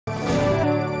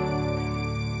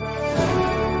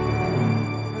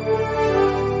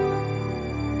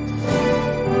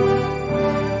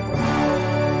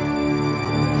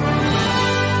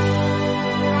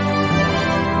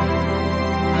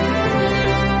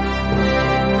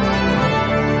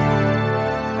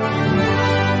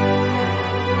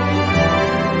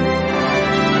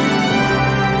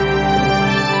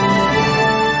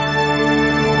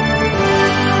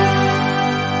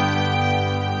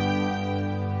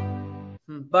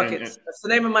Buckets. That's the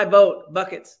name of my boat.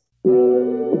 Buckets.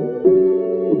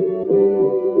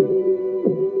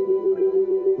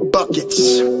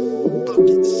 Buckets.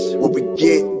 What we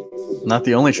get. Not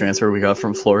the only transfer we got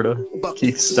from Florida.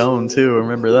 Keith Stone, too.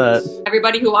 Remember that.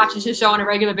 Everybody who watches his show on a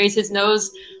regular basis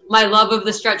knows my love of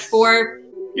the stretch four.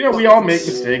 You know, we all make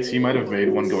mistakes. He might have made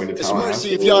one going to Tallahassee.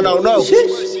 Mercy if y'all don't know.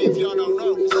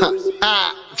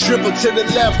 Dribble to the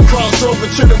left, cross over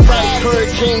to the right.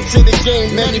 Hurricane to the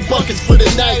game, many buckets for the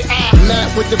night. Matt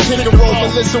with the pick and roll,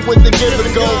 Melissa with the give and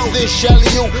go. This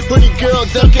Shelly-you, pretty girl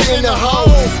dunking in the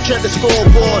hole. Check the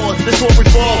scoreboard, this what we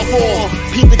fall for.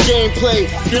 Peep the gameplay,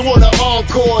 they want an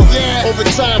encore.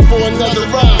 Overtime for another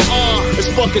round.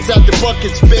 It's buckets after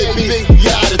buckets, baby.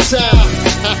 You out of time.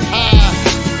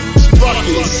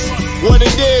 Buckets. What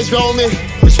it is, homie,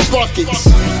 it's buckets.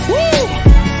 Woo!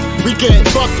 We get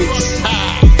buckets.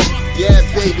 Yeah,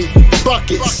 baby,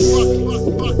 buckets.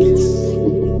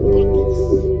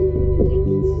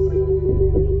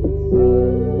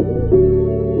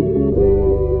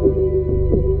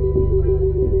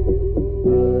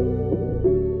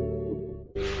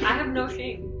 I have no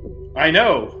shame. I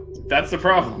know. That's the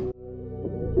problem.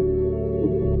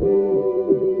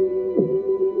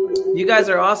 You guys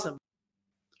are awesome.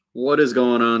 What is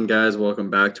going on, guys? Welcome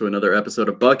back to another episode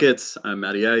of Buckets. I'm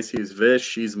Matty Ice. He's Vish.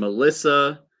 She's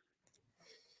Melissa.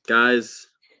 Guys,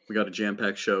 we got a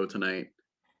jam-packed show tonight.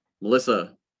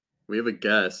 Melissa, we have a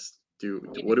guest.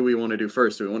 What do we want to do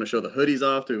first? Do we want to show the hoodies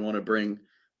off? Do we want to bring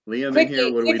Liam in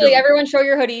here? What are we doing? Everyone show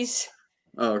your hoodies.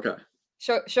 Oh, okay.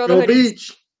 Show the Go hoodies.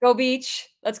 Beach! Go Beach.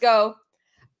 Let's go.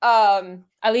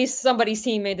 At least somebody's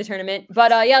team made the tournament.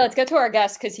 But yeah, let's get to our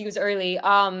guest because he was early.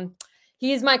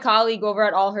 He is my colleague over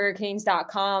at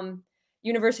allhurricanes.com,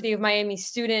 University of Miami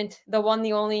student, the one,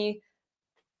 the only,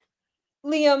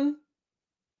 Liam.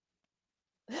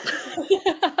 What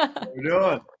are you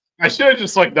doing? I should have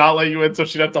just not let you in so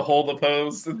she'd have to hold the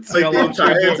pose and see how long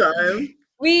time.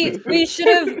 We should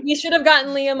have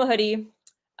gotten Liam a hoodie.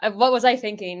 What was I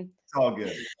thinking? It's all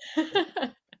good.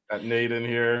 Got Nate in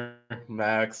here,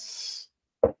 Max,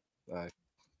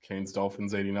 Canes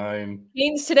Dolphins 89.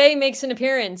 Canes today makes an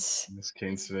appearance. This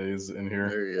Canes today is in here.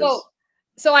 There he is.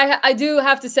 So I do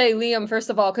have to say, Liam, first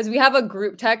of all, because we have a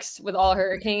group text with all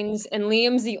Hurricanes, and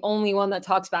Liam's the only one that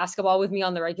talks basketball with me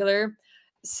on the regular.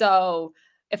 So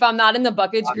if I'm not in the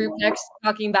Buckets group text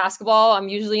talking basketball, I'm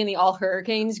usually in the All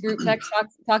Hurricanes group text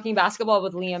talking basketball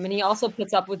with Liam. And he also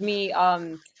puts up with me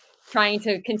trying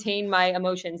to contain my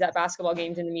emotions at basketball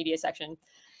games in the media section.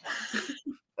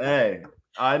 Hey,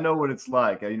 I know what it's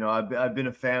like. I've been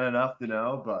a fan enough to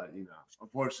know, but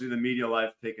unfortunately the media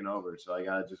life taken over, so I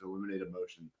gotta just eliminate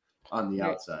emotion on the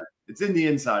outside. It's in the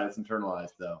inside, it's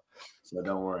internalized though, so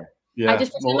don't worry. Yeah, I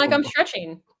just feel like I'm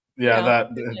stretching. Yeah, that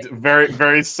very,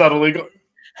 very subtly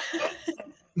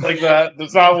like that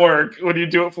does not work when you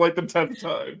do it for the 10th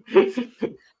time.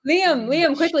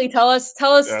 Liam, quickly tell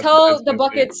the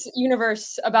Buckets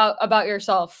universe about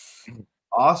yourself.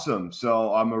 Awesome.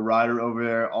 So I'm a writer over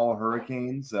there, All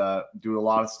Hurricanes. Do a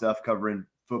lot of stuff covering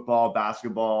football,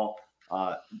 basketball,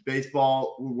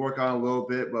 baseball. We work on a little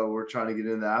bit, but we're trying to get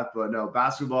into that. But no,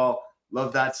 basketball,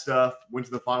 love that stuff. Went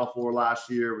to the Final Four last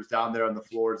year. Was down there on the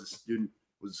floor as a student.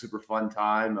 It was a super fun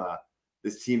time.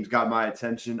 This team's got my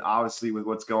attention, obviously, with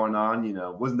what's going on.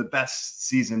 Wasn't the best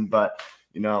season, but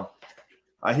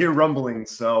I hear rumblings,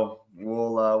 so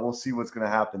we'll see what's going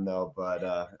to happen though. But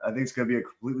I think it's going to be a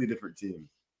completely different team.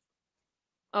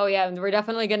 Oh yeah, we're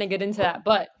definitely going to get into that.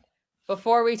 But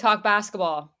before we talk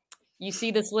basketball, you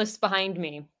see this list behind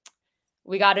me.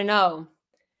 We got to know,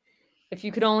 if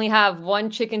you could only have one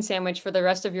chicken sandwich for the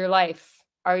rest of your life,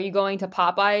 are you going to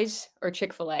Popeyes or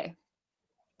Chick-fil-A?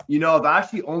 I've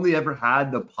actually only ever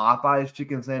had the Popeyes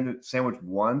chicken sandwich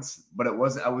once, but I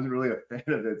wasn't really a fan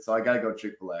of it, so I got to go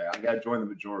Chick-fil-A. I got to join the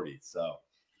majority, so.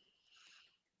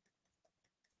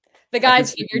 The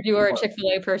guys figured you were a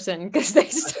Chick-fil-A person because they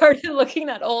started looking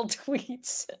at old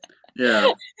tweets.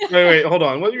 Yeah. Wait, hold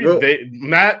on. What do you mean?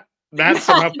 Matt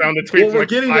somehow found a tweet we're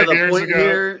getting to 5 the years point ago.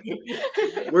 here.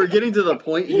 We're getting to the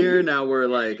point here now where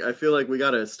I feel like we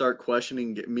got to start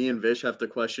questioning. Me and Vish have to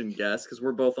question guests because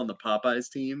we're both on the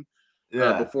Popeyes team.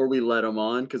 Yeah. Before we let them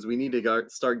on, because we need to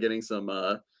start getting some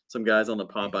guys on the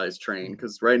Popeyes train.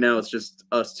 Because right now it's just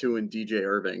us two and DJ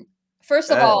Irving. First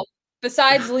of all,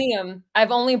 besides Liam,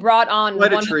 I've only brought on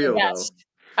one other guest.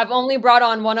 I've only brought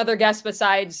on one other guest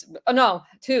besides,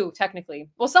 two technically.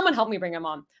 Well, someone helped me bring him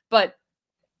on, but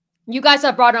you guys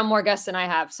have brought on more guests than I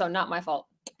have, so not my fault.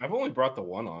 I've only brought the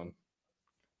one on.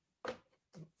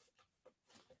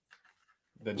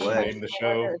 Then she named the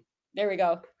show. There we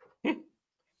go.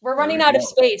 We're running out of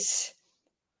space.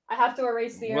 I have to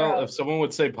erase the Well, arrow. if someone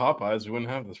would say Popeyes, we wouldn't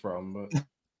have this problem. But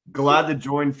Glad to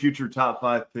join future top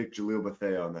 5 pick Jaleel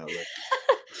Bethea on that list.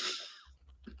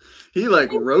 He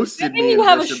like roasted me you and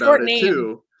have a Vish about short it name.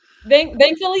 too.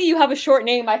 Thankfully, you have a short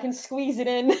name. I can squeeze it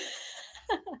in.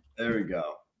 There we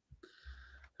go.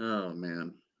 Oh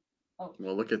man. Oh.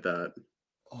 Well, look at that.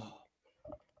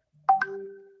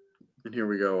 And here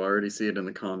we go. I already see it in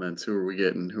the comments. Who are we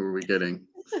getting? Who are we getting?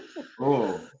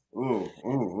 Ooh.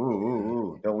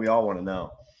 Don't we all want to know?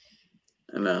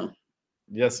 I know.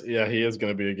 yes, yeah, he is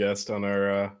going to be a guest on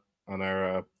our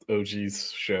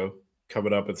OG's show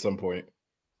coming up at some point.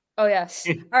 Oh yes.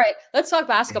 All right, let's talk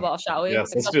basketball, shall we?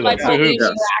 Yes, let's That's do what I that. told you Yes.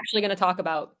 we're actually going to talk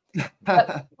about.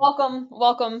 But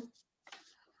welcome.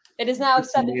 It is now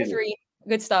 7-3.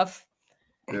 Good stuff.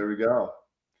 There we go.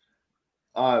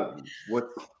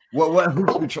 What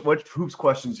hoops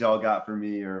questions y'all got for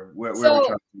me, or where we're trying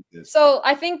to do this? So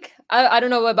I think I don't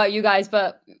know about you guys,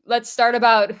 but let's start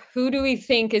about who do we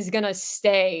think is going to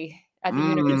stay at the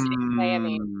University of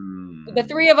Miami. The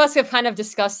three of us have kind of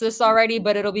discussed this already,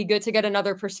 but it'll be good to get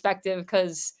another perspective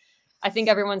because I think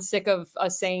everyone's sick of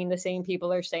us saying the same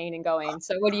people are staying and going.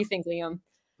 So what do you think, Liam?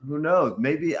 Who knows?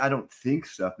 Maybe I don't think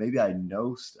stuff. Maybe I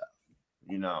know stuff.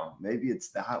 Maybe it's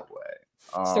that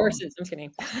way. Sources. I'm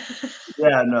kidding.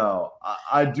 Yeah, no.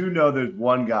 I do know there's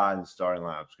one guy in the starting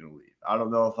lineup who's going to leave. I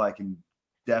don't know if I can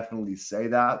definitely say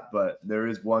that, but there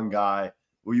is one guy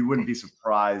where you wouldn't be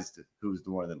surprised who's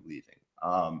the one that's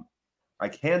leaving. I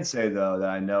can say, though, that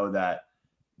I know that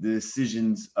the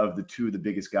decisions of the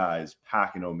biggest guys,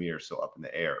 Pack and Omi, are still up in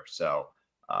the air. So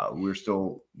we're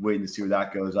still waiting to see where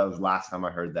that goes. That was last time I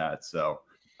heard that. So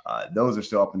those are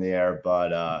still up in the air.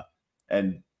 But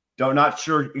not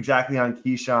sure exactly on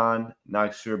Keyshawn.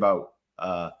 Not sure about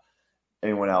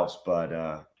anyone else.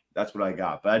 But that's what I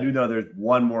got. But I do know there's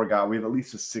one more guy. We have at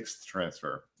least a 6th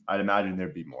transfer. I'd imagine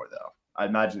there'd be more, though. I'd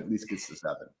imagine at least gets to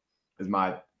 7 is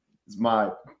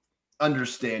my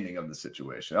understanding of the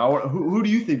situation. Who do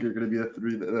you think are going to be the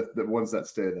 3 the ones that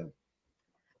stay then?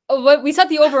 Oh, what we set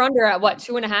the over under at what,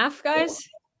 2.5, guys?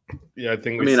 Yeah, I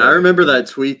think. I remember that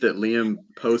tweet that Liam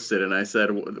posted, and I said,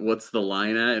 "What's the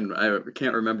line at?" And I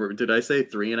can't remember. Did I say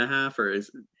 3.5, or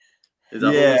is that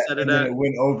what we said it at? It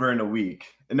went over in a week.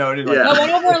 No, it didn't. It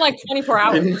went over in like 24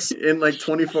 hours. in like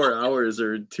 24 hours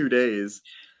or 2 days.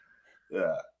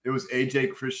 Yeah, it was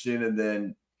AJ, Christian, and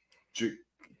then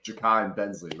Jakai and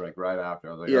Bensley right after.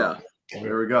 I was like, yeah,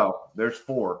 there we go. There's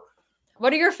 4.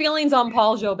 What are your feelings on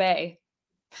Paul Jobé?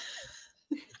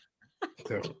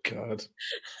 Oh God.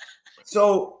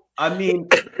 So I mean,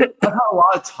 I've had a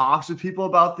lot of talks with people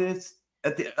about this.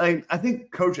 I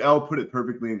think Coach L put it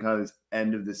perfectly in kind of his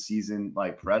end of the season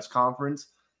press conference.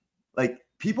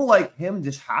 People like him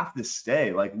just have to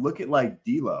stay. Look at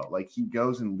D'Lo. He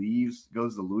goes and leaves,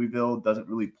 goes to Louisville, doesn't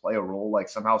really play a role.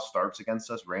 Somehow starts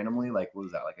against us randomly. What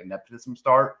was that? A nepotism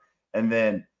start, and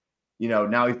then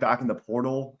now he's back in the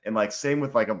portal. And same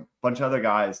with a bunch of other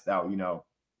guys that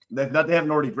they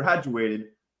haven't already graduated.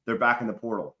 They're back in the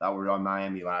portal that were on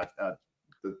Miami last.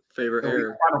 The favorite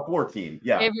air Final 4 team.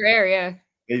 Yeah, favorite air. Yeah,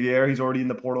 favorite air. He's already in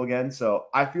the portal again. So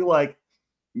I feel like.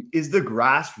 Is the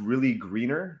grass really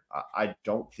greener? I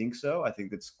don't think so. I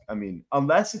think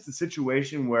unless it's a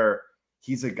situation where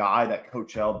he's a guy that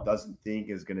Coach L doesn't think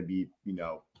is going to be,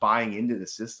 buying into the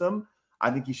system,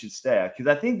 I think he should stay.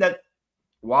 Because I think that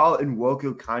while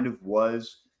Nwoku kind of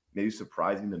was maybe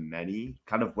surprising to many,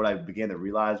 kind of what I began to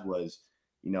realize was,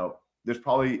 there's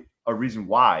probably a reason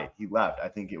why he left. I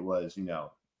think it was,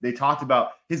 they talked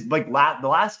about his the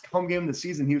last home game of the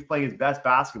season, he was playing his best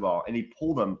basketball and he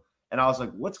pulled him. And I was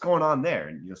like, what's going on there?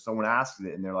 And, someone asked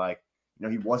it and they're like,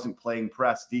 he wasn't playing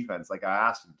press defense like I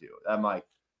asked him to. And I'm like,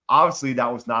 obviously that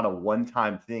was not a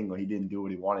one-time thing where he didn't do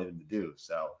what he wanted him to do.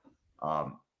 So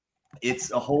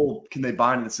it's a whole, can they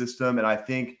bind in the system? And I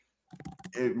think,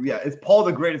 is Paul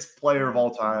the greatest player of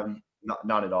all time?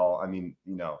 Not at all. I mean,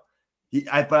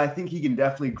 but I think he can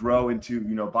definitely grow into,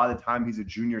 by the time he's a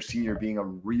junior, senior, being a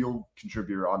real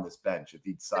contributor on this bench if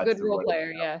he decides a good role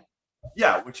player. Yeah.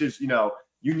 Yeah, which is,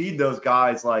 you need those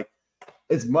guys.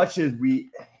 As much as we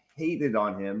hated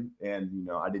on him, and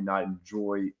I did not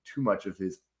enjoy too much of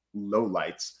his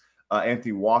lowlights.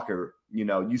 Anthony Walker,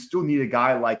 you still need a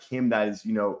guy like him that is,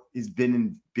 has been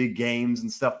in big games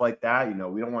and stuff like that.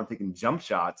 We don't want to take in jump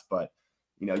shots, but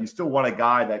you still want a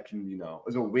guy that can,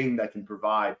 as a wing that can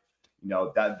provide,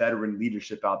 that veteran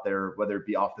leadership out there, whether it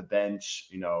be off the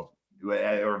bench, or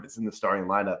if it's in the starting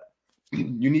lineup.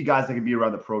 You need guys that can be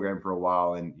around the program for a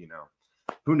while, and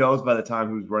who knows by the time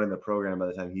who's running the program by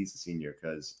the time he's a senior,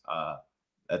 because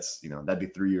that's that'd be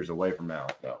 3 years away from now.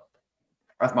 So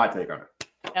that's my take on it.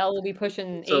 L will be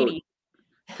pushing 80.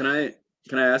 Can I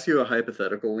ask you a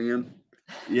hypothetical, Liam?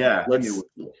 Yeah.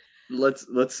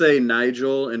 Let's say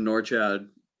Nigel and Norchad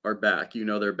are back. You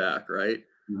know they're back, right?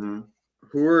 Mm-hmm.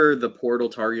 Who are the portal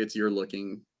targets you're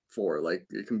looking for? Like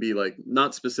it can be like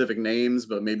not specific names,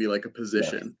 but maybe like a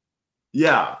position.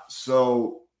 Yeah.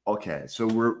 So okay. So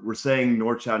we're saying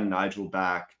Norchad and Nigel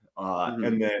back.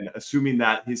 And then assuming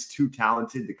that he's too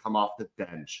talented to come off the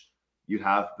bench, you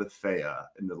have Bethea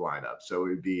in the lineup. So it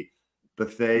would be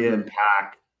Bethea and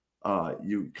Pack.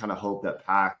 You kind of hope that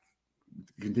Pack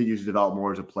continues to develop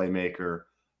more as a playmaker.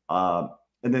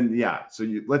 And then so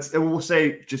we'll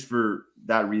say just for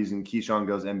that reason, Keyshawn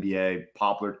goes NBA,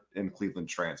 Poplar and Cleveland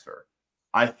transfer.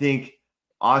 I think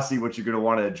honestly what you're going to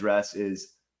want to address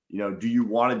is, do you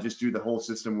want to just do the whole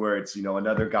system where it's,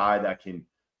 another guy that can,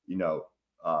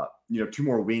 two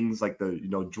more wings like the,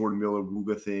 Jordan Miller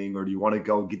Ruga thing, or do you want to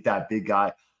go get that big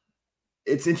guy?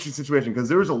 It's an interesting situation because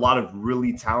there's a lot of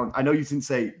really talented. I know you didn't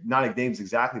say not names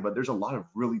exactly, but there's a lot of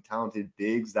really talented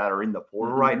bigs that are in the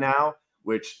portal right now,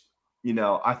 which,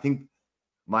 I think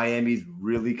Miami's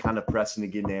really kind of pressing to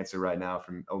get an answer right now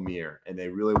from Omir, and they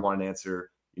really want an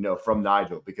answer, from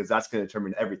Nigel, because that's going to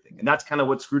determine everything. And that's kind of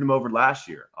what screwed him over last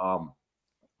year.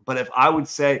 But if I would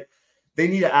say they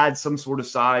need to add some sort of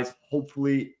size,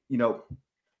 hopefully,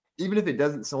 even if it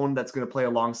doesn't, someone that's going to play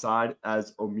alongside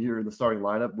as Omir in the starting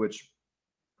lineup, which,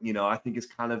 I think is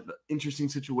kind of an interesting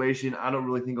situation. I don't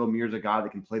really think Omir's a guy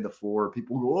that can play the 4.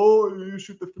 People go, oh, you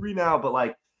shoot the 3 now. But,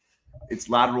 like, it's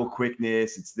lateral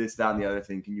quickness. It's this, that, and the other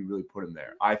thing. Can you really put him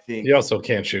there? I think he also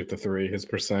can't shoot the 3. His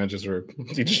percentages are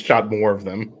he just shot more of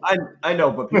them. I know,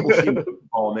 but people see the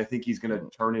ball and they think he's going to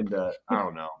turn into, I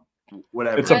don't know,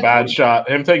 whatever. It's a bad shot.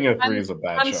 Him taking a 3 is a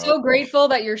bad shot. I'm so grateful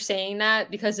that you're saying that,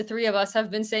 because the 3 of us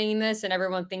have been saying this and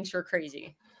everyone thinks we're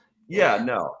crazy. Yeah,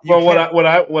 no. Well,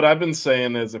 what I've been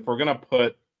saying is if we're gonna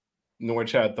put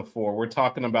Norchad at the 4, we're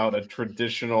talking about a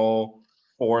traditional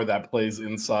 4 that plays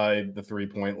inside the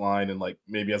 3-point line and like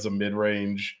maybe has a mid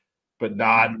range, but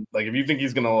not like if you think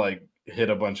he's gonna like hit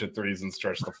a bunch of 3s and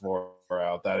stretch the floor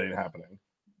out, that ain't happening.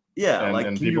 Yeah,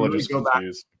 and people are just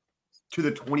confused. To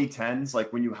the 2010s,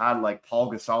 like when you had like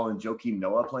Paul Gasol and Joakim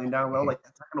Noah playing down low, like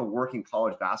that's not going to work in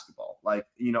college basketball. Like,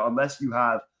 unless you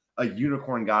have a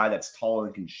unicorn guy that's tall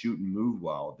and can shoot and move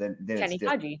well, then Kenny it's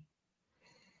different.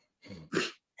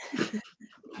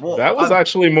 Well, that was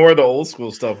actually more the old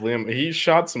school stuff, Liam. He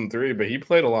shot some 3, but he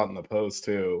played a lot in the post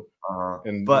too.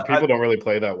 But people don't really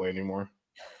play that way anymore.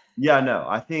 Yeah, no,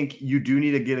 I think you do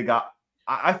need to get a guy.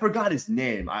 I forgot his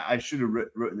name. I should have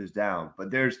written this down,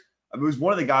 but it was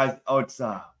one of the guys. Oh, it's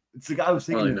the guy who was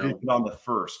taking the vision on the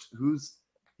first. Who's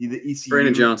he? The ECU.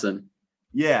 Brandon Johnson.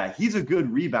 Yeah, he's a good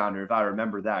rebounder. If I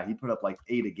remember that, he put up like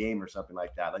 8 a game or something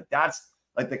like that. Like that's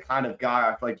like the kind of guy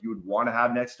I feel like you would want to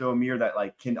have next to Omir that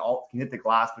like can hit the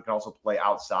glass but can also play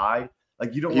outside.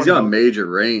 Like you don't. He's got major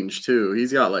range too.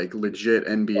 He's got like legit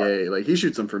NBA. Like he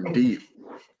shoots them from deep.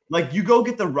 Like you go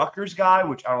get the Rutgers guy,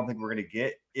 which I don't think we're gonna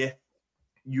get if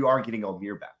you are getting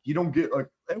Omir back. You don't get like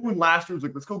everyone last year was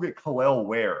like, let's go get Khalil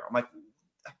Ware. I'm like,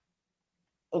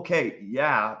 okay,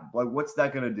 yeah, like what's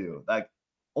that gonna do? Like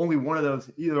only one of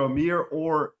those, either Omir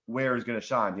or Ware is gonna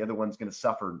shine. The other one's gonna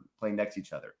suffer playing next to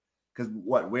each other. Because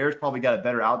Ware's probably got a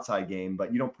better outside game,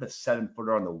 but you don't put a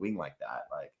 7-footer on the wing like that.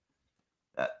 Like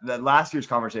that last year's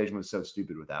conversation was so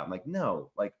stupid with that. I'm like, no,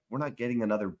 like we're not getting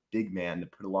another big man to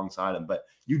put alongside him. But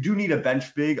you do need a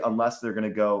bench big unless they're gonna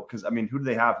go. Because I mean, who do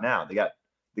they have now? They got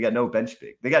no bench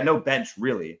big. They got no bench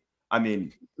really. I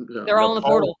mean, they're all in the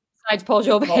portal besides Paul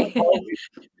Jobay.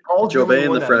 Paul Jobay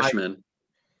and the freshman.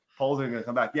 Paul's going to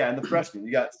come back. Yeah, and the freshman.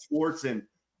 You got Schwartz and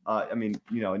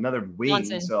another wing.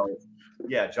 Johnson. So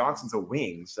yeah, Johnson's a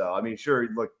wing. So I mean, sure,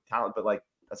 look talent, but like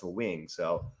that's a wing.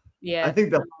 So yeah, I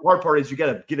think the hard part is you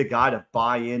got to get a guy to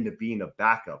buy into being a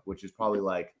backup, which is probably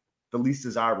like the least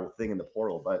desirable thing in the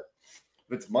portal. But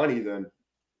if it's money, then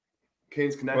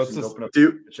Kane's connections open up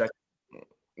a check.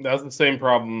 That's the same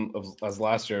problem as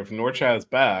last year. If Norchad is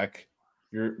back,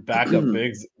 your backup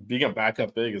bigs being a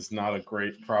backup big is not a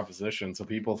great proposition. So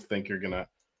people think you're not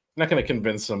gonna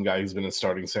convince some guy who's been a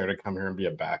starting center to come here and be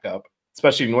a backup.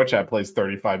 Especially Norchad plays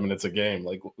 35 minutes a game.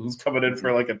 Like who's coming in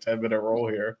for like a 10-minute role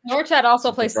here? Norchad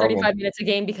also plays 35 minutes a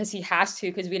game because he has to,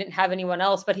 because we didn't have anyone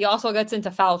else. But he also gets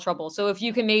into foul trouble. So if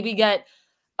you can maybe get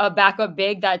a backup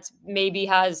big that's maybe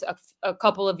has a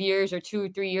couple of years or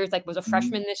 2-3 years, like was a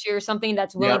freshman this year or something,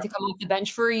 that's willing to come off the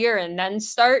bench for a year and then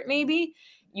start, maybe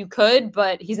you could,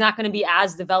 but he's not going to be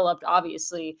as developed,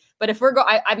 obviously. But if we're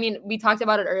I mean, we talked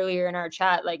about it earlier in our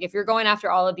chat. Like if you're going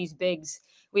after all of these bigs,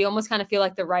 we almost kind of feel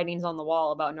like the writing's on the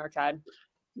wall about Norchad.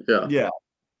 Yeah.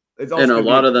 It's also And a gonna be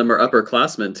lot of them are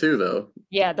upperclassmen too, though,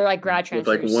 Yeah, they're like grad with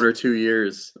transfers. like 1 or 2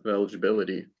 years of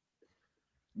eligibility.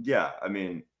 Yeah, I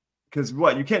mean, because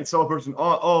what you can't sell a person.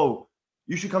 Oh,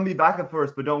 you should come be backup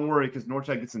first, but don't worry because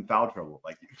Northside gets in foul trouble.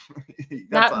 Like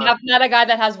that's Not a guy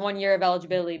that has 1 year of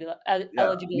eligibility.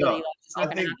 Eligibility no. left. It's not I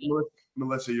going to think happen.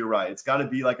 Melissa, you're right. It's got to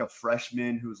be like a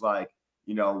freshman who's like,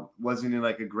 wasn't in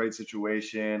like a great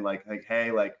situation. Like,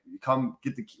 hey, like come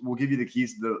get we'll give you the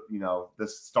keys to the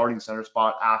starting center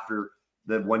spot after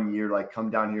the 1 year. Like, come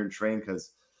down here and train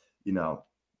because,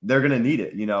 they're gonna need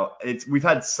it. We've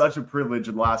had such a privilege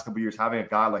in the last couple of years having a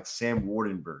guy like Sam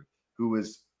Wardenberg who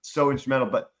was so instrumental.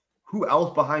 But who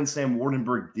else behind Sam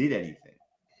Wardenberg did anything?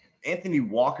 Anthony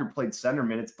Walker played center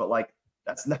minutes, but like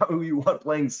that's not who you want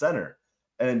playing center.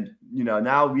 And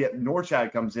now we have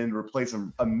Norchad comes in to replace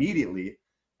him immediately,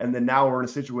 and then now we're in a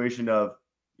situation of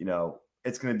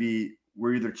it's going to be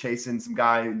we're either chasing some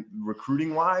guy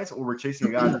recruiting wise or we're chasing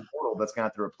a guy in the portal that's going to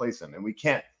have to replace him, and we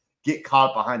can't get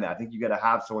caught behind that. I think you got to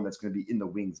have someone that's going to be in the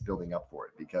wings building up for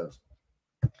it because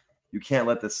you can't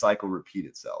let this cycle repeat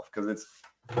itself because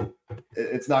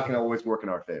it's not going to always work in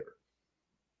our favor.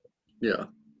 Yeah.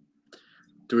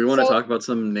 Do we want to talk about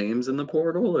some names in the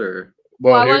portal or?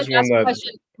 Well, I here's wanted to ask one a that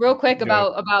question real quick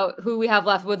about who we have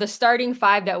left with the starting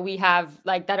 5 that we have,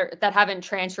 like that haven't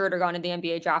transferred or gone to the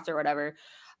NBA draft or whatever.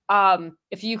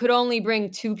 If you could only bring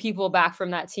 2 people back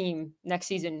from that team next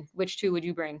season, which 2 would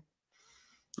you bring?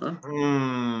 Huh?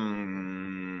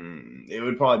 It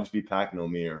would probably just be Pack and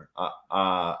Omir.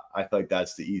 I feel like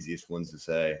that's the easiest ones to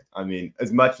say. I mean,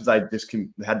 as much as I just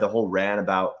had the whole rant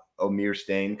about Omir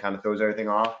staying kind of throws everything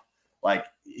off. Like,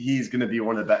 he's going to be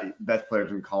one of the best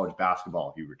players in college basketball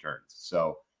if he returns.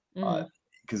 So,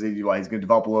 because he's going to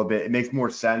develop a little bit. It makes more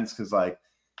sense because, like,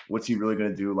 what's he really going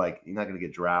to do? Like, he's not going to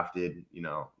get drafted.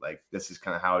 Like, this is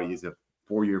kind of how he is a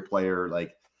 4-year player.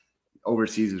 Like,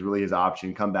 overseas is really his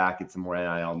option. Come back, get some more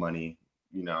NIL money.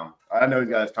 I know he's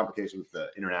got his complications with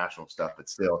the international stuff, but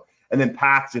still. And then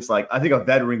Pack's just like, I think a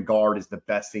veteran guard is the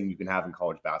best thing you can have in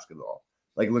college basketball.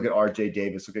 Like, look at RJ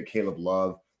Davis, look at Caleb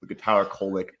Love. Look at Tyler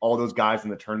Kolek, all those guys in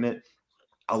the tournament.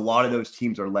 A lot of those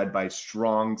teams are led by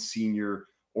strong senior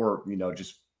or,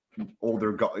 just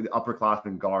older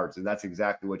upperclassmen guards. And that's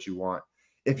exactly what you want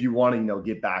if you want to,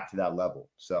 get back to that level.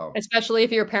 So, especially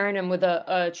if you're pairing him with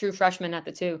a true freshman at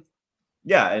the 2.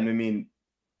 Yeah. And I mean,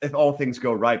 if all things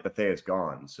go right, Bethea's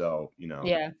gone. So,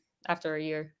 Yeah, after a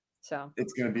year. So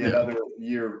it's going to be another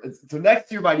year. So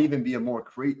next year might even be a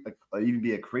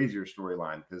crazier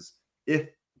storyline because if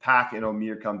Pack and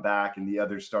Omir come back and the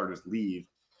other starters leave,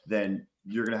 then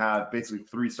you're going to have basically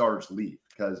 3 starters leave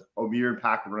because Omir and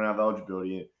Pack are going to have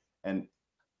eligibility. And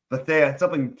Bethea,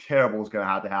 something terrible is going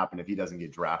to happen if he doesn't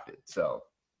get drafted. So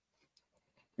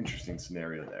interesting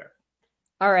scenario there.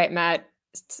 All right, Matt,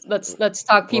 let's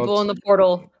talk people in the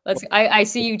portal. I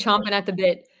see you chomping at the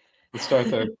bit. Let's start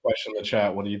the question in the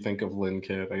chat. What do you think of Lynn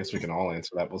Kidd? I guess we can all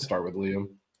answer that. We'll start with Liam.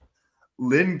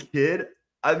 Lynn Kidd,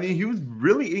 I mean, he was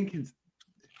really inconsistent.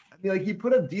 I mean, like, he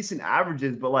put up decent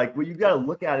averages, but like what you got to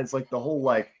look at is like the whole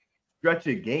like stretch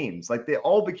of games. Like, they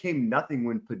all became nothing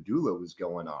when Padula was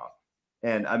going off.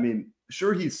 And I mean,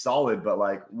 sure, he's solid, but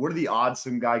like, what are the odds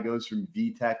some guy goes from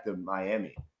VTech to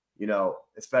Miami?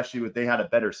 Especially they had a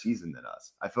better season than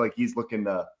us. I feel like he's looking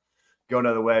to go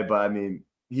another way, but I mean,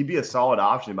 he'd be a solid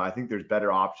option, but I think there's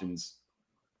better options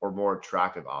or more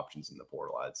attractive options in the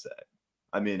portal, I'd say.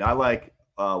 I mean, I like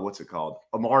what's it called?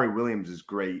 Amari Williams is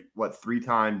great.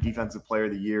 3-time defensive player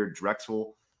of the year,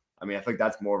 Drexel. I mean, I think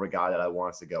that's more of a guy that I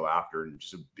want us to go after. And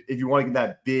just if you want to get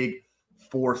that big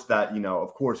force that,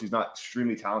 of course, he's not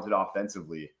extremely talented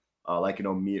offensively, like an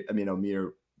Omir. I mean,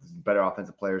 Omir is a better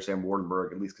offensive player. Sam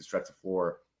Wardenberg at least can stretch the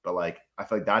floor. But like, I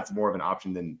feel like that's more of an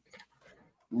option than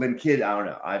Lynn Kidd. I don't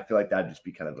know. I feel like that'd just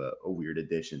be kind of a weird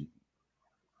addition.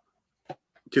 Do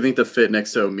you think the fit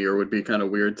next to Omir would be kind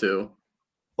of weird too?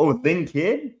 Oh, Lynn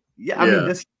Kidd? Yeah, I mean,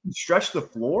 does he stretch the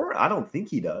floor? I don't think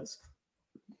he does.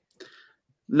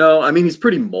 No, I mean, he's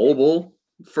pretty mobile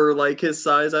for like his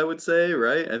size, I would say,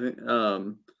 right? I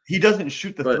think he doesn't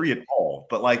shoot the 3 at all,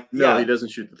 but like, no, he doesn't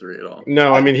shoot the 3 at all.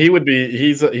 No, I mean,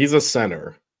 he's a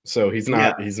center. So he's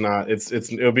not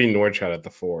it'll be Norchad at the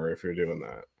 4 if you're doing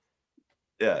that.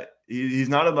 Yeah, he's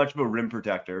not much of a rim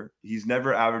protector. He's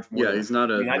never averaged more. Yeah, he's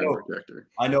not a rim protector.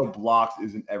 I know blocks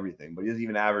isn't everything, but he doesn't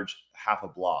even average half a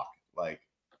block. Like,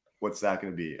 what's that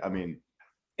going to be? I mean,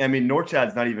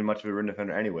 Norchad's not even much of a rim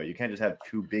defender anyway. You can't just have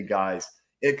 2 big guys.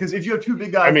 Because if you have 2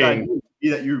 big guys,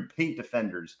 that you're paint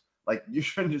defenders. Like, you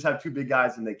shouldn't just have 2 big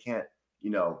guys and they can't,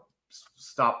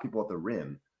 stop people at the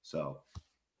rim. So,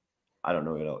 I don't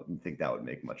know. I don't think that would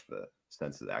make much of a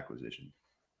sense of the acquisition.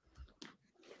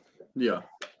 Yeah.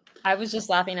 I was just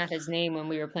laughing at his name when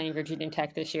we were playing Virginia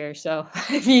Tech this year. So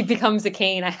if he becomes a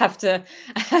Cane, I have to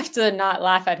not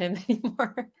laugh at him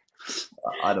anymore.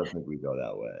 I don't think we go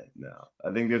that way. No,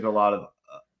 I think there's a lot of.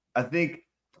 I think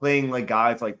playing like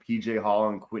guys like PJ Hall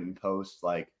and Quentin Post,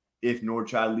 like if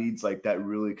Norchad leads, like that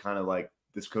really kind of like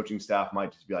this coaching staff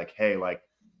might just be like, hey, like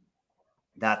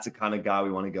that's the kind of guy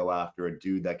we want to go after, a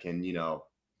dude that can, you know,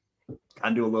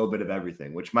 kind of do a little bit of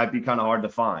everything, which might be kind of hard to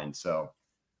find. So,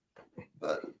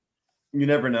 but you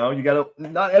never know. You got to,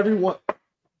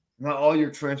 not all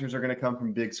your transfers are going to come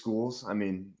from big schools. I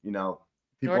mean, you know,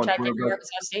 people on Twitter, like,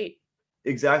 Arkansas State.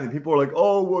 Exactly. People are like,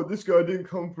 oh, well, this guy didn't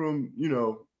come from, you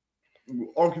know,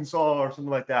 Arkansas or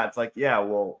something like that. It's like, yeah,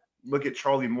 well, look at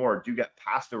Charlie Moore. Dude got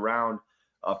passed around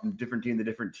from different team to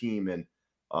different team, and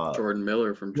Jordan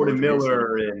Miller from Jordan George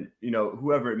Miller Mason. And, you know,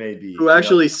 whoever it may be. Who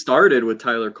actually started with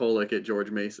Tyler Kolek at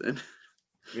George Mason.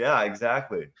 Yeah,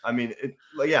 exactly. I mean,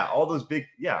 yeah, all those big,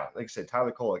 yeah, like I said,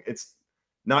 Tyler Kolek. It's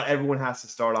not everyone has to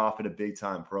start off at a big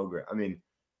time program. I mean,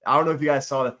 I don't know if you guys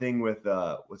saw the thing with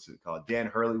what's it called? Dan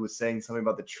Hurley was saying something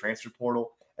about the transfer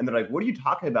portal, and they're like, "What are you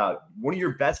talking about? One of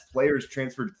your best players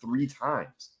transferred 3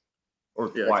 times, or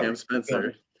twice." Cam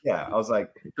Spencer. Yeah, I was like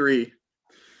 3.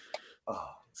 Oh,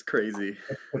 it's crazy.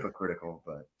 It's hypocritical,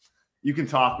 but you can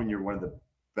talk when you're one of the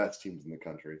best teams in the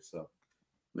country. So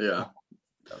yeah.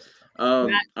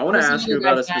 I want to ask you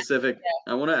about a specific.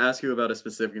 I want to ask you about a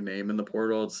specific name in the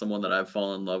portal. It's someone that I've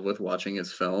fallen in love with watching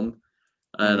his film.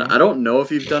 And I don't know if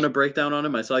you've done a breakdown on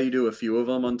him. I saw you do a few of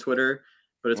them on Twitter,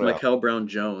 but it's Mikel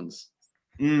Brown-Jones.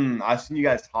 I've seen you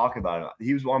guys talk about it.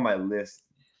 He was on my list,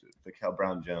 Mikel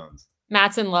Brown-Jones.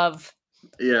 Matt's in love.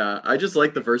 Yeah, I just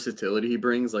like the versatility he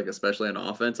brings, like especially on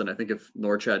offense. And I think if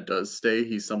Norchad does stay,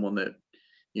 he's someone that,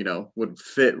 you know, would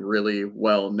fit really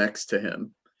well next to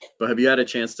him. But have you had a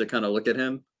chance to kind of look at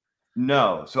him?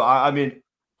 No. So I mean,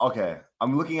 okay,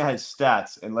 I'm looking at his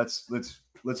stats, and let's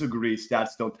agree,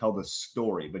 stats don't tell the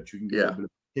story, but you can get a little bit of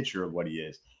a picture of what he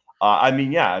is. I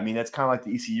mean, that's kind of like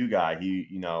the ECU guy. He,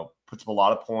 you know, puts up a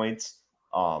lot of points.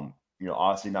 You know,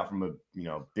 obviously not from a, you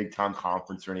know, big time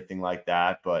conference or anything like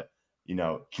that, but, you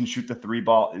know, can shoot the 3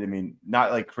 ball. I mean,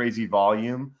 not like crazy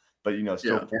volume, but, you know,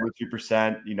 still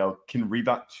 43%, you know, can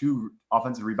rebound 2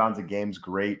 offensive rebounds a game's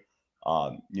great.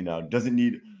 You know, doesn't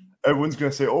need, everyone's going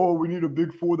to say, oh, we need a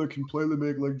big 4 that can play the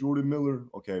make like Jordan Miller.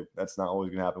 Okay, that's not always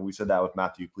going to happen. We said that with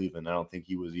Matthew Cleveland. I don't think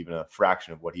he was even a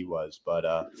fraction of what he was, but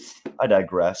I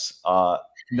digress.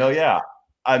 No, yeah.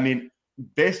 I mean,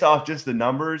 based off just the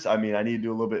numbers, I mean, I need to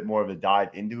do a little bit more of a dive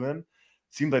into him.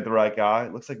 Seems like the right guy.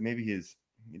 It looks like maybe he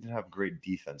didn't have a great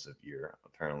defensive year,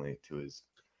 apparently, to his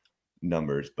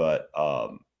numbers. But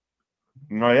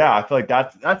no, yeah, I feel like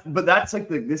that's like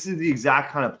this is the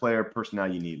exact kind of player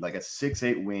personnel you need, like a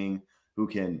 6'8" wing who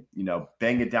can, you know,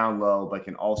 bang it down low, but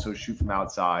can also shoot from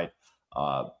outside.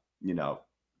 You know,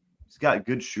 he's got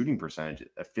good shooting percentage,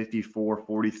 a 54,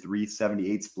 43,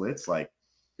 78 splits. Like,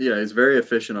 yeah, he's very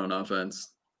efficient on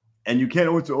offense. And you can't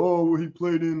always say, oh, he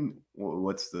played in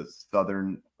what's the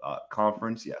Southern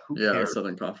Conference? Yeah, who cares?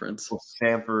 Southern Conference. Well,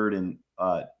 Stanford and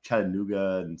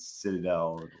Chattanooga and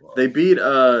Citadel. They beat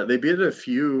a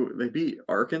few. They beat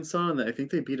Arkansas, and I think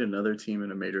they beat another team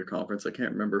in a major conference. I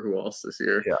can't remember who else this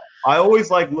year. Yeah, I always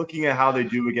like looking at how they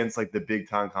do against like the big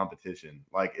time competition,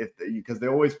 like because they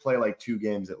always play like 2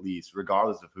 games at least,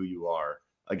 regardless of who you are,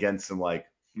 against some like,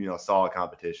 you know, solid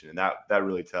competition, and that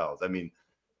really tells. I mean,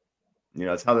 you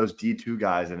know, it's how those D2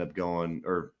 guys end up going,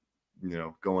 or, you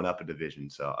know, going up a division.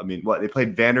 So I mean, they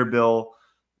played Vanderbilt.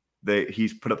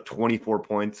 He's put up 24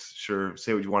 points. Sure,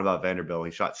 say what you want about Vanderbilt.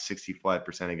 He shot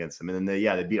 65% against them. And then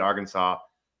they beat Arkansas,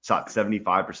 shot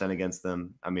 75% against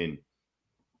them. I mean,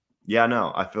 yeah,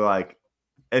 no, I feel like,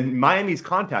 and Miami's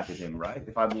contacted him, right?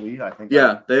 If I believe, I think.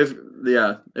 Yeah,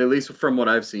 at least from what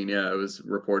I've seen, it was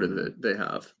reported that they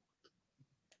have.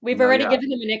 We've already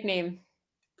given him a nickname.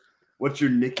 What's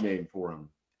your nickname for him?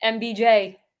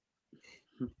 MBJ.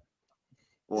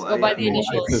 Well, go by the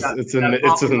initials.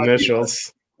 It's his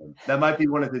initials. That might be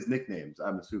one of his nicknames,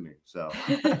 I'm assuming. So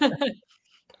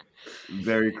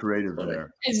very creative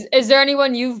there. Is there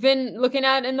anyone you've been looking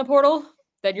at in the portal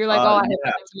that you're like, I have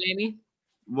to Miami?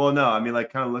 Well, no, I mean,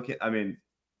 like, kind of look at, I mean,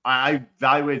 I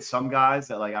evaluated some guys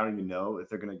that, like, I don't even know if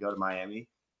they're going to go to Miami,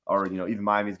 or, you know, even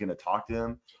Miami's going to talk to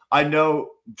him. I know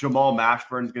Jamal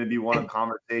Mashburn is going to be one of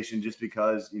conversation just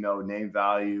because, you know, name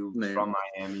value from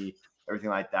Miami, everything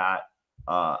like that.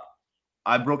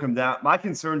 I broke him down. My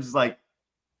concerns is, like,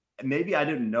 maybe I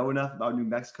didn't know enough about New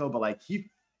Mexico, but, like, he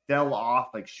fell off,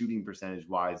 like, shooting percentage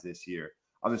wise this year.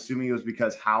 I'm assuming it was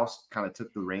because House kind of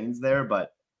took the reins there,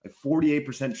 but like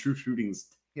 48% true shooting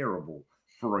is terrible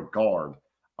for a guard.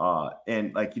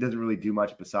 And like he doesn't really do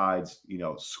much besides,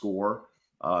 score.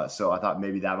 So I thought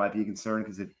maybe that might be a concern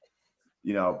because if,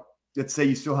 let's say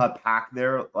you still have Pack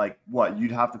there, like what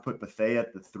you'd have to put Buffet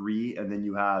at the 3, and then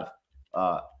you have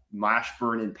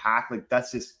Mashburn and Pack. Like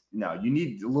that's just you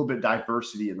need a little bit of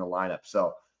diversity in the lineup.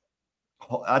 So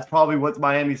that's probably what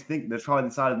Miami's thinking. They're probably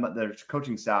decided their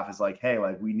coaching staff is like, hey,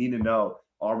 like we need to know,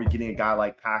 are we getting a guy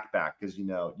like Pack back? Because you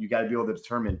got to be able to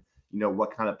determine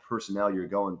what kind of personnel you're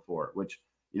going for. Which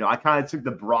I kind of took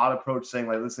the broad approach, saying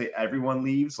like, let's say everyone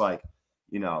leaves, like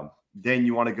then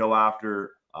you want to go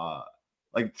after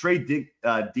like Trey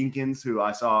Dinkins, who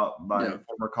I saw my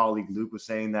former colleague Luke was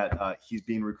saying that he's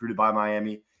being recruited by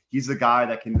Miami. He's the guy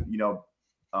that can,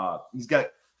 he's got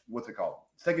what's it called?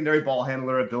 Secondary ball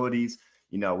handler abilities.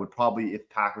 Would probably, if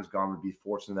Pack was gone, would be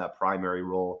forced into that primary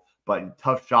role. But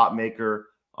tough shot maker,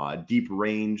 deep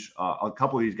range. A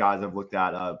couple of these guys I've looked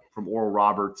at from Oral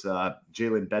Roberts,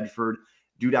 Jalen Bedford.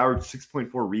 Dude averaged 6.4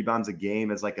 rebounds a game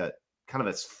as like a kind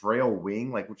of a frail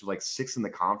wing, like which was like 6th in the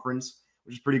conference,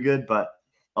 which is pretty good. But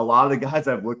a lot of the guys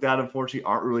I've looked at, unfortunately,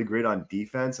 aren't really great on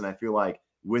defense. And I feel like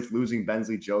with losing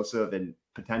Bensley Joseph and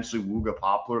potentially Wooga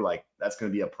Poplar, like that's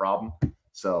going to be a problem.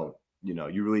 So,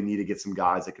 you really need to get some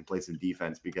guys that can play some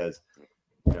defense because,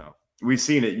 we've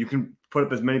seen it. You can put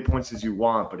up as many points as you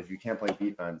want, but if you can't play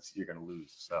defense, you're going to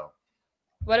lose. So,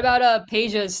 what about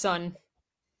Peja's son?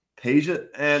 Peja,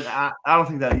 and I don't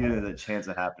think that even has a chance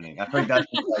of happening. I think that's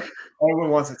like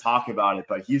everyone wants to talk about it,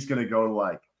 but he's going to go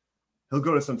to he'll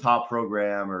go to some top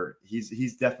program, or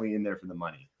he's definitely in there for the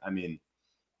money. I mean,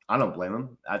 I don't blame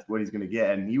him. That's what he's going to get,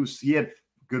 and he had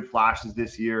good flashes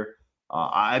this year.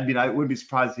 I wouldn't be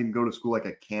surprised to see him go to school like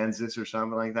a Kansas or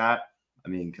something like that. I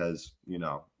mean, because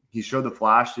he showed the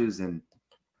flashes, and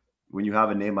when you have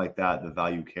a name like that, the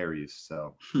value carries.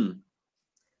 So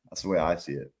that's the way I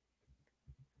see it.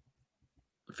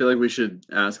 I feel like we should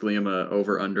ask Liam a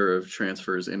over/under of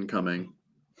transfers incoming.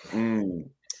 I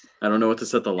don't know what to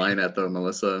set the line at though,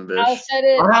 Melissa and Vish. I'll set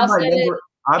it. I'm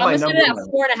gonna set it at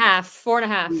 4.5.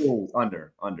 4.5. Ooh,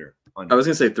 under. I was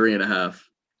gonna say 3.5.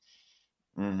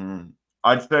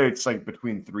 I'd say it's like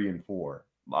between 3 and 4.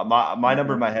 My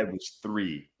number in my head was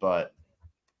 3, but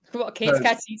well, Kate's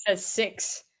Cat Seat says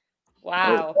 6.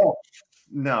 Wow. Oh,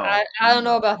 no, I don't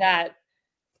know about that.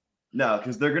 No,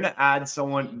 because they're gonna add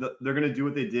someone. They're gonna do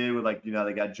what they did with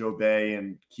they got Joe Bay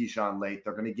and Keyshawn Lake.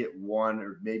 They're gonna get 1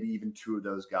 or maybe even 2 of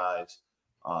those guys.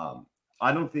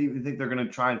 I don't even think they're gonna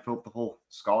try and fill up the whole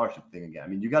scholarship thing again. I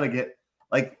mean, you got to get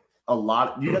a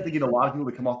lot. You have to get a lot of people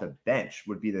to come off the bench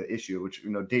would be the issue. Which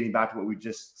dating back to what we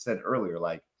just said earlier,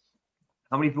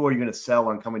 how many people are you gonna sell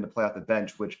on coming to play off the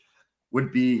bench? Which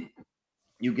would be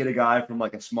you get a guy from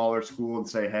a smaller school and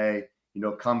say, hey,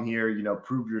 come here,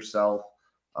 prove yourself.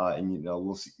 And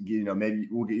we'll see, maybe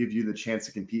we'll give you the chance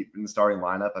to compete in the starting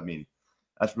lineup. I mean,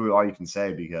 that's really all you can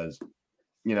say because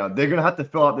they're gonna have to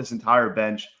fill out this entire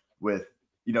bench with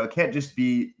it can't just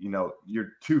be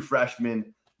your 2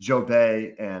 freshmen, Joe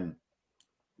Bay, and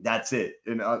that's it.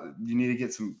 And you need to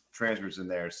get some transfers in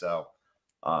there. So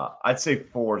I'd say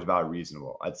 4 is about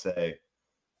reasonable. I'd say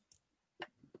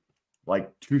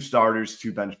 2 starters,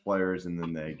 2 bench players, and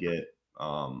then they get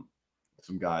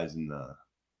some guys in the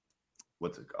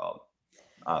what's it called?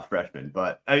 Freshman.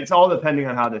 But it's all depending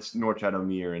on how this Norchad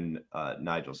Amir and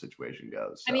Nigel situation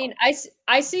goes. So. I mean,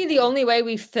 I see the only way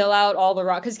we fill out all the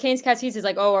because Kane's Cat Seats is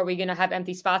are we going to have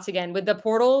empty spots again? With the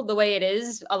portal, the way it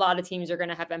is, a lot of teams are going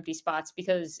to have empty spots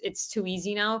because it's too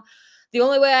easy now. The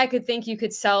only way I could think you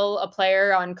could sell a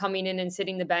player on coming in and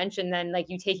sitting the bench and then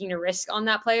you taking a risk on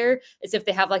that player is if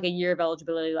they have a year of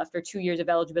eligibility left or 2 years of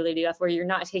eligibility left where you're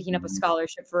not taking up a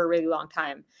scholarship for a really long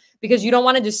time because you don't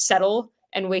want to just settle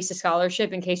and waste a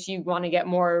scholarship in case you want to get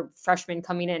more freshmen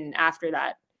coming in after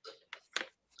that.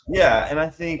 Yeah. And I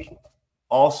think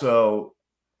also,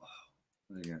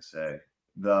 what are you going to say?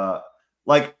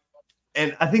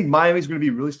 And I think Miami's going to be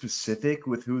really specific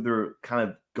with who they're kind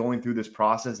of going through this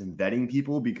process and vetting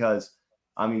people because,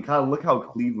 I mean, kind of look how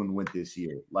Cleveland went this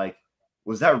year.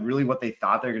 Was that really what they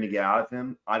thought they're going to get out of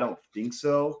him? I don't think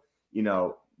so.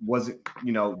 Was it,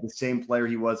 the same player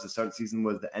he was the start of the season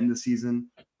was the end of the season?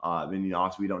 And,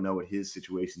 also we don't know what his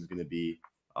situation is going to be.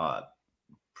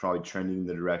 Probably trending in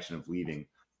the direction of leaving.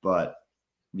 But,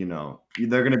 they're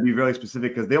going to be really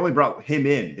specific because they only brought him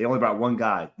in. They only brought 1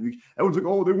 guy. Everyone's like,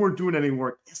 oh, they weren't doing any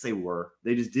work. Yes, they were.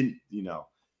 They just didn't,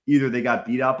 either they got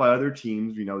beat out by other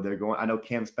teams. They're going. I know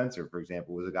Cam Spencer, for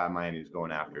example, was a guy Miami was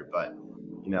going after. But,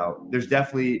 there's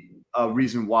definitely a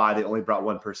reason why they only brought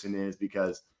 1 person in is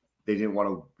because they didn't want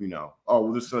to,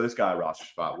 we'll just throw this guy a roster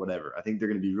spot, whatever. I think they're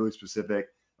going to be really specific.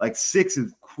 6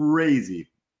 is crazy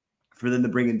for them to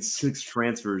bring in 6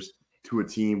 transfers to a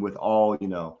team with all,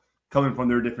 coming from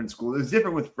their different schools. It's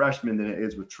different with freshmen than it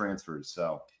is with transfers.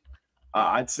 So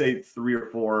I'd say 3 or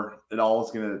 4. It all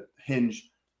is going to hinge.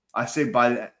 I say by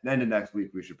the end of next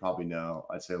week, we should probably know.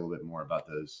 I'd say a little bit more about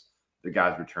the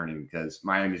guys returning, because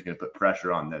Miami's going to put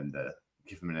pressure on them to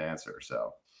give them an answer.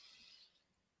 So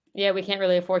yeah, we can't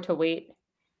really afford to wait.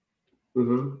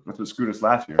 That's what screwed us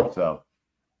last year. So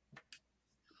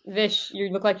Vish, you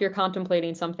look like you're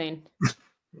contemplating something.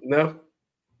 No.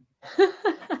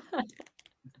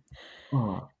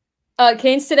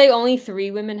 Canes today, only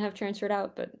 3 women have transferred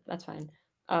out, but that's fine.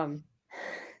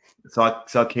 So I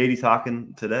saw Katie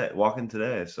walking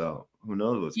today. So who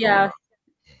knows what's going on?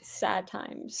 Sad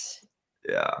times.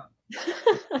 Yeah.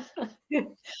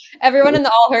 Everyone in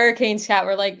the All Hurricanes chat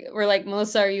were like,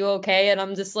 Melissa, are you okay? And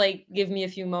I'm just like, give me a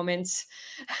few moments.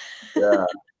 Yeah.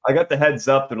 I got the heads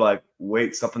up. They're like,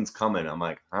 wait, something's coming. I'm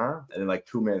like, huh? And then like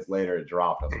 2 minutes later, it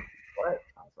dropped. I was like, what?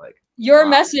 I was like, your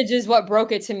message is what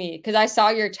broke it to me, because I saw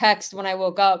your text when I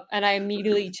woke up and I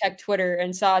immediately checked Twitter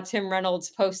and saw Tim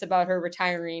Reynolds post about her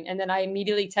retiring. And then I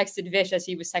immediately texted Vish as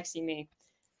he was texting me.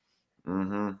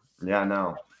 Yeah,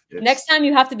 no. Next time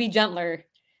you have to be gentler.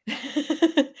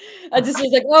 I just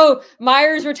was like, oh,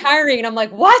 Meyer's retiring. And I'm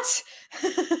like, what?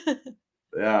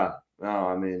 Yeah. No,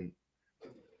 I mean,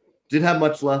 didn't have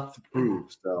much left to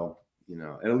prove. So, and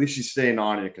at least she's staying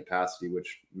on in a capacity,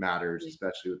 which matters,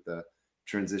 especially with the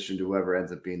transition to whoever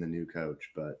ends up being the new coach.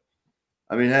 But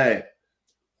I mean, hey,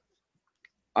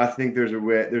 I think there's a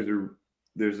way that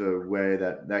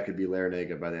could be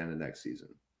Larinaga by the end of next season.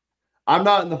 I'm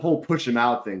not in the whole push him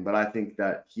out thing, but I think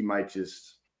that he might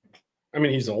just. I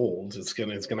mean, he's old. It's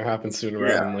gonna happen sooner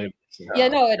rather than later. Yeah,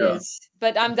 no, it is.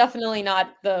 But I'm definitely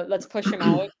not the let's push him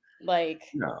out. Like,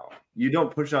 no, you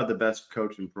don't push out the best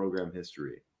coach in program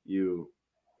history. He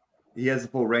has the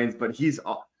full reins, but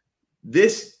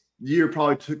this year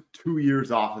probably took 2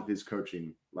 years off of his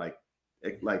coaching, like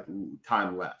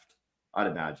time left. I'd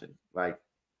imagine. Like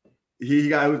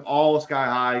it was all sky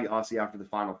high, obviously after the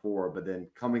Final Four, but then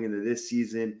coming into this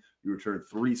season, you return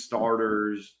 3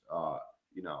 starters,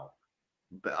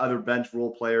 other bench role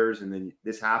players, and then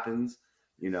this happens.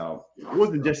 It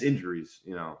wasn't just injuries.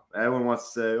 Everyone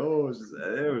wants to say, oh,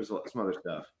 there was some other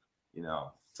stuff.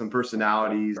 Some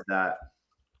personalities that,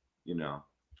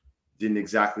 didn't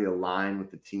exactly align with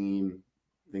the team,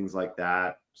 things like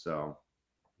that. So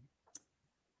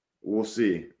we'll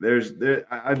see.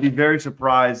 I'd be very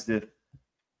surprised if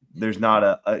there's not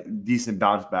a decent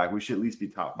bounce back. We should at least be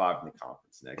top 5 in the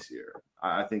conference next year.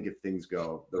 I think if things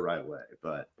go the right way,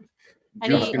 but.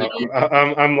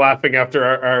 I'm laughing after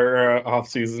our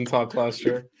off-season talk last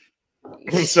year.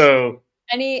 So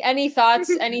any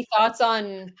thoughts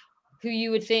on who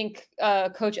you would think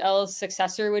Coach L's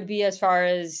successor would be, as far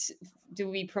as, do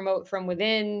we promote from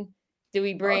within? Do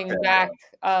we bring back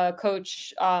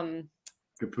Coach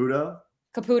Caputo?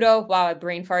 Wow, I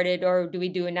brain farted. Or do we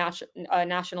do a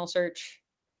national search?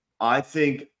 I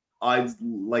think I'd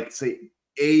like say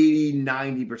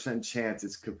 80-90% chance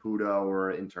it's Caputo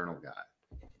or an internal guy.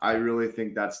 I really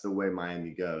think that's the way Miami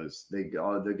goes. They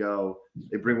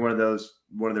bring one of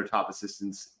their top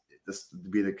assistants to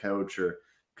be the coach, or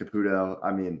Caputo.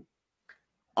 I mean,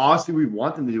 honestly, we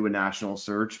want them to do a national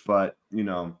search, but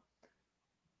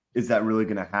is that really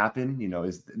going to happen?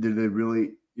 Do they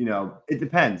really? It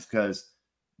depends, because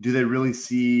do they really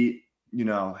see?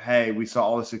 Hey, we saw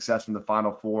all the success from the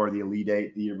Final Four, the Elite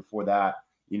Eight the year before that.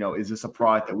 Is this a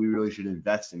product that we really should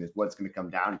invest in? Is what it's going to come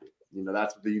down to.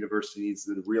 That's what the university needs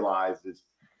to realize is,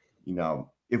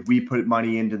 if we put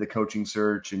money into the coaching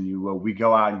search and we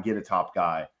go out and get a top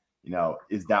guy,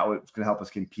 is that what's going to help us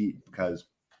compete? Because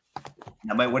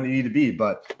that might what it need to be.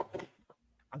 But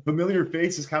a familiar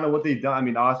face is kind of what they've done. I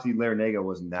mean, obviously Larinaga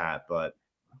wasn't that, but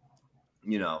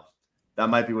that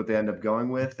might be what they end up going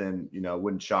with, and it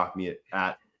wouldn't shock me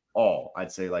at all. I'd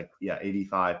say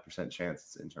 85% chance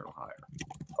it's an internal hire,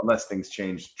 unless things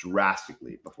change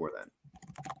drastically before then.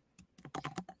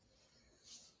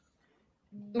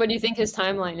 What do you think his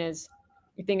timeline is?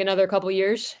 You think another couple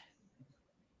years?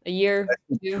 A year?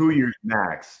 2 years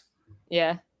max.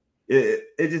 Yeah. It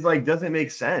just doesn't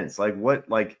make sense.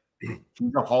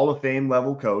 He's a Hall of Fame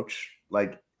level coach.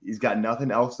 He's got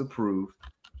nothing else to prove.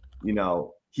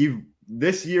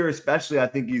 This year especially, I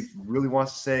think he really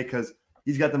wants to say, because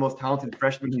he's got the most talented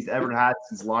freshman he's ever had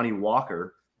since Lonnie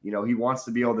Walker. He wants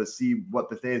to be able to see what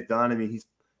Bethea has done. I mean, he's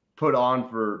put on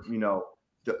for,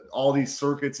 all these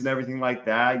circuits and everything like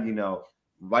that,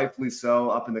 rightfully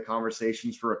so, up in the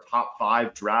conversations for a top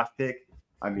 5 draft pick.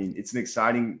 I mean, it's an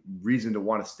exciting reason to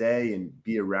want to stay and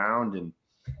be around. And,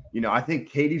 I think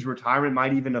Katie's retirement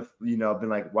might even have, been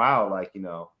like, wow,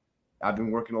 I've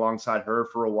been working alongside her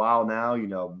for a while now.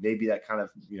 Maybe that kind of,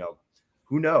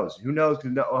 who knows? Who knows?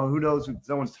 Who knows if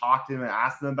someone's talked to him and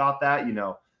asked him about that,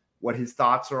 what his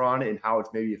thoughts are on it and how it's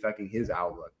maybe affecting his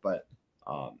outlook. But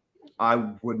I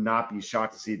would not be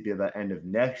shocked to see it be at the end of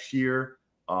next year.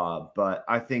 But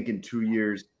I think in 2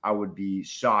 years, I would be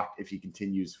shocked if he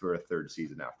continues for a third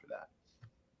season after that.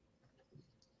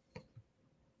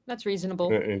 That's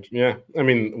reasonable. Yeah. I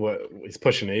mean, he's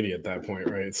pushing 80 at that point,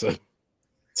 right? So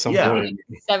some point.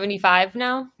 75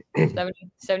 now, 70,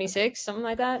 76, something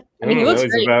like that. I mean, he looks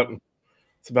great.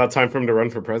 It's about time for him to run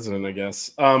for president, I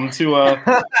guess. Larinaga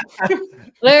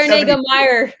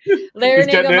Meyer. He's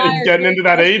getting into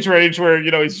that age range where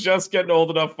he's just getting old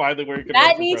enough finally where he can.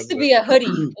 That needs to be a hoodie.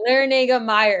 Larinaga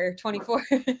Meyer, 24.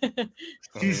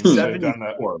 He's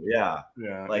 74. Yeah.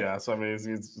 So I mean,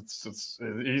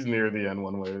 he's near the end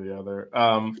one way or the other.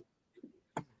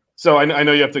 So I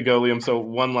know you have to go, Liam. So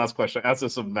one last question. I asked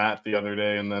this of Matt the other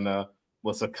day, and then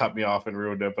Melissa cut me off and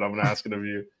ruined it. But I'm going to ask it of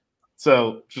you.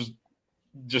 So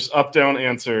just up, down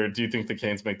answer. Do you think the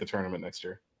Canes make the tournament next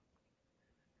year?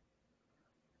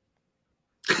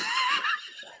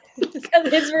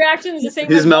 His reaction is the same.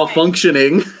 He's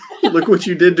malfunctioning. Look what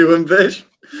you did to him, Vish.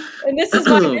 And this is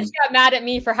why Vish got mad at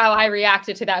me for how I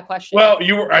reacted to that question. Well,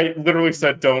 I literally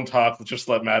said don't talk. Just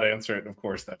let Matt answer it. And of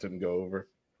course, that didn't go over.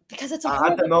 Because it's a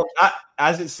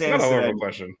as it stands not a today.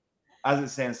 Question. As it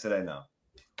stands today, no.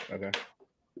 Okay.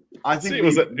 I think it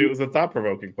was a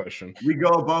thought-provoking question. We go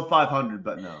above 500,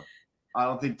 but no. I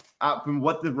don't think from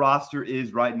what the roster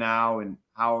is right now and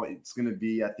how it's going to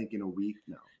be, I think in a week,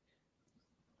 no.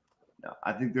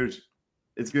 I think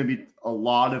it's going to be a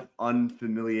lot of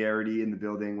unfamiliarity in the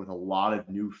building with a lot of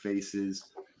new faces.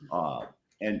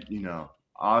 And,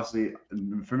 honestly,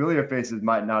 familiar faces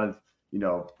might not have,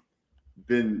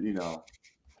 been,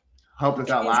 helped us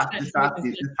out this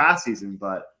past season,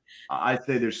 but I'd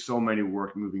say there's so many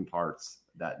moving parts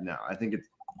that now I think it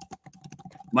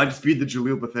might just be the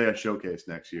Jaleel Bethea showcase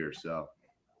next year. So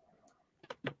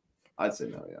I'd say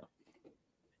no, yeah.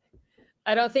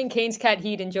 I don't think Canes Cat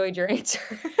Heat enjoyed your answer.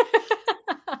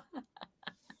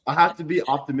 I have to be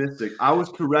optimistic. I was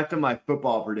correct on my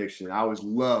football prediction. I was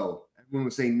low. Everyone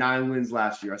was saying 9 wins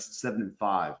last year. I said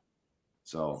 7-5.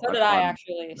 So did I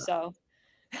actually. So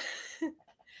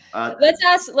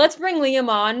let's bring Liam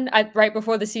on right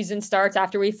before the season starts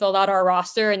after we filled out our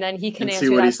roster, and then he can answer see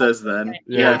what he says then.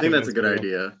 Yeah, I think that's a good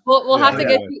idea. We'll have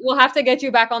to get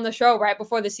you back on the show right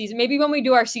before the season. Maybe when we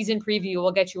do our season preview,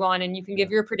 we'll get you on and you can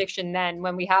give your prediction then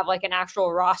when we have like an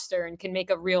actual roster and can make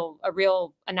a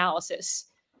real analysis.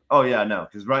 Oh yeah, no,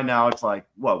 because right now it's like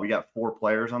we got 4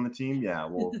 players on the team. Yeah,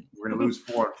 well, we're gonna lose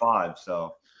 4 and 5.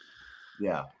 So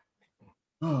yeah.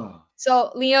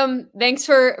 So Liam, thanks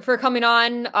for coming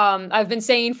on. I've been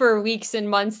saying for weeks and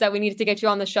months that we needed to get you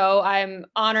on the show. I'm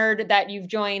honored that you've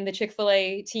joined the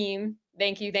Chick-fil-A team.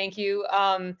 Thank you.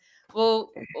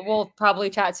 We'll probably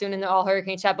chat soon in the All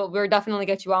Hurricane chat, but we'll definitely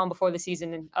get you on before the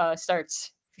season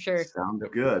starts for sure. Sounds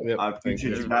good. Yep. I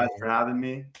appreciate you guys for having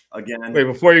me again. Wait,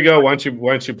 before you go, why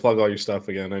don't you plug all your stuff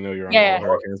again? I know you're on All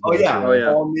Hurricanes. Oh yeah.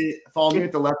 Follow me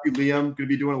at the Lefty Liam. Going to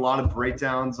be doing a lot of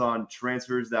breakdowns on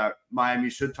transfers that Miami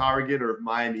should target, or if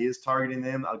Miami is targeting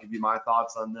them, I'll give you my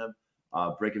thoughts on them.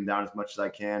 Break them down as much as I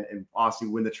can, and honestly,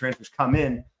 when the transfers come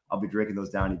in, I'll be breaking those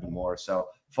down even more. So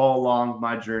follow along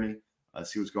my journey.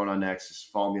 See what's going on next.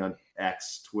 Just follow me on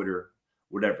X, Twitter,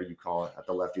 whatever you call it, at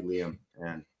the Lefty Liam.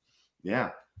 And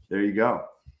yeah, there you go.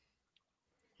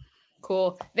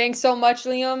 Cool. Thanks so much,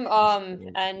 Liam.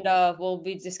 And we'll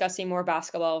be discussing more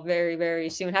basketball very, very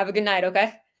soon. Have a good night,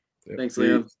 okay? Thanks,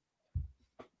 Liam.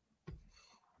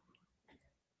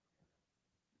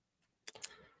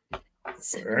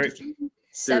 All right.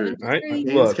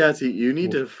 Dude, Look, Cassie, you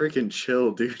need to freaking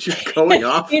chill, dude. You're going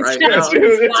off right now.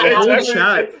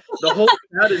 The whole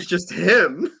chat is just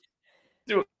him.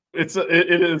 Dude, it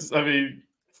is. I mean,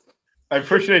 I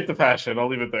appreciate the passion. I'll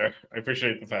leave it there. I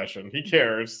appreciate the passion. He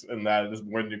cares, and that is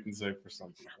more than you can say for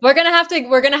something. We're gonna have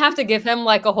to give him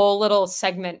like a whole little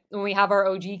segment when we have our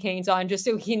OG Canes on, just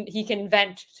so he can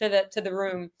vent to the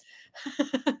room.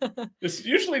 It's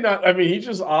usually not. I mean, he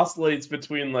just oscillates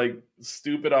between like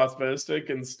stupid optimistic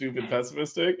and stupid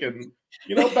pessimistic, and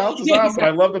bounces off. But I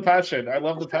love the passion.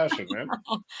 Man.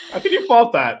 How can you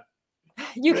fault that?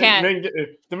 You can't.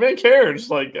 The man cares.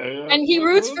 Like, and he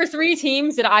roots for 3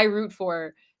 teams that I root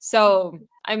for. So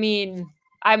I mean,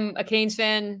 I'm a Canes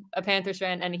fan, a Panthers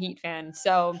fan, and a Heat fan.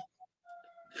 So,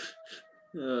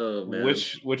 oh man,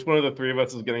 which one of the 3 of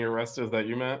us is getting arrested? Is that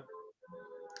you, Matt?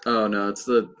 Oh no, it's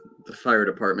the fire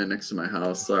department next to my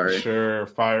house. Sorry. Sure,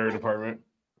 fire department.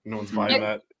 No one's buying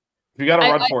that. If you got to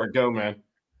run for it, go, man.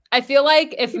 I feel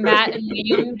like if Matt and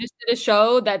Liam just did a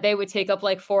show, that they would take up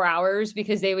like 4 hours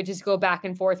because they would just go back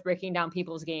and forth breaking down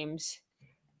people's games.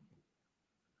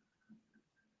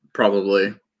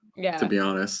 Probably, Yeah. to be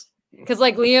honest. Because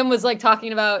like Liam was like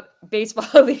talking about baseball.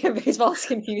 Liam, baseball is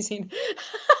confusing.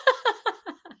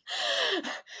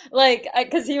 Like,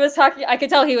 because he was talking, I could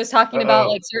tell he was talking about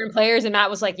like certain players, and Matt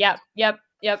was like, yep,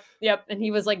 and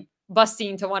he was like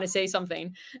busting to want to say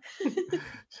something.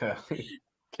 Yeah.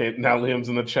 Kane, now Liam's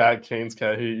in the chat. Kane's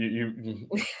cat. You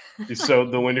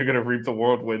sowed the wind. You're gonna reap the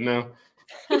whirlwind now.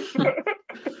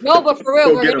 No, but for real,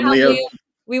 Go we're get gonna him, have Liam. Liam.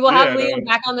 We will have Yeah, Liam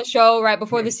back on the show right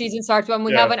before the season starts when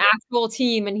we Yeah. have an actual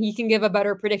team and he can give a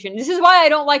better prediction. This is why I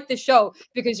don't like the show,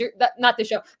 because you're not the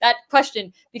show, that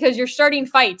question, because you're starting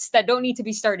fights that don't need to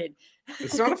be started.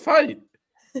 It's not a fight.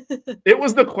 It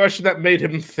was the question that made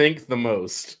him think the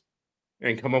most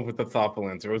and come up with the thoughtful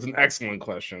answer. It was an excellent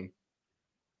question.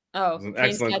 Oh, It was an Kane's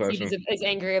excellent cat question. is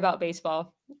angry about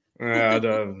baseball.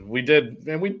 We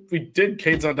did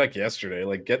Cade's on Deck yesterday.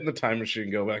 Like, get in the time machine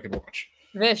and go back and watch.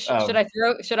 Vish,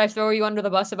 should I throw you under the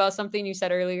bus about something you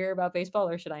said earlier about baseball,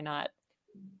 or should I not?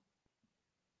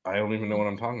 I don't even know what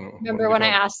I'm talking about. Remember when I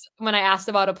asked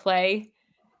about a play,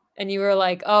 and you were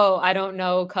like, "Oh, I don't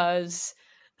know," cause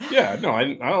Yeah, no,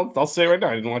 I'll say right now,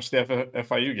 I didn't watch the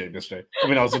FIU game yesterday. I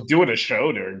mean, I was doing a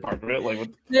show during part of it. Like,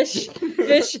 Vish,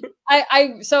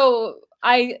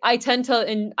 I tend to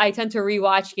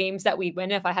rewatch games that we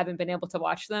win if I haven't been able to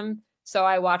watch them. So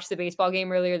I watched the baseball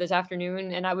game earlier this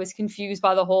afternoon, and I was confused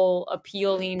by the whole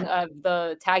appealing of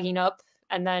the tagging up,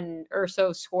 and then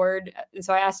Urso scored. And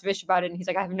so I asked Vish about it, and he's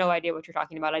like, "I have no idea what you're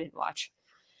talking about. I didn't watch."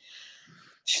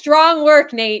 Strong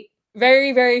work, Nate.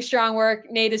 Very, very strong work.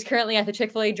 Nate is currently at the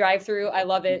Chick-fil-A drive-thru. I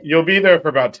love it. You'll be there for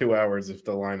about 2 hours if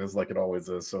the line is like it always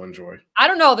is. So enjoy. I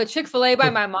don't know. The Chick-fil-A by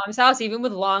my mom's house, even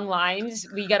with long lines,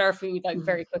 we get our food like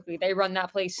very quickly. They run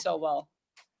that place so well.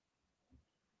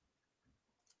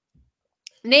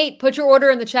 Nate, put your order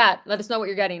in the chat. Let us know what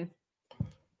you're getting.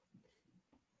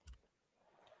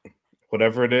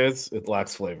 Whatever it is, it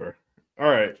lacks flavor.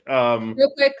 All right.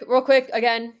 Real quick.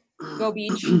 Again, go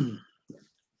Beach.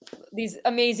 These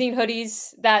amazing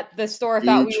hoodies that the store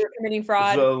thought we were committing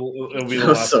fraud. So it'll be the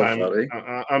last time. Funny.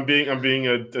 I'm being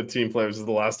a team player. This is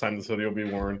the last time this hoodie will be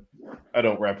worn. I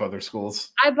don't rep other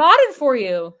schools. I bought it for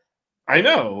you. I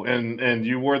know, and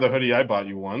you wore the hoodie I bought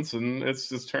you once, and it's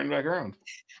just turned back around.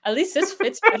 At least this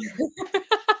fits better.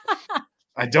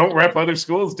 I don't rep other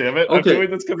schools, damn it. Okay, I'm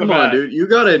doing this because come on, dude. You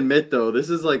gotta admit though, this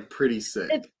is like pretty sick.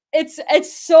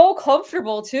 It's so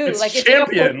comfortable too. It's like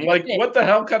champion. Like, what the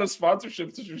hell kind of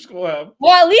sponsorships does your school have?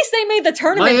 Well, at least they made the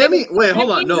tournament. Miami. Wait,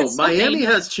 hold on. No, Miami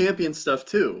has champion stuff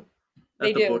too.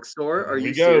 At the bookstore. Are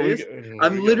you serious?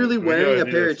 I'm literally wearing a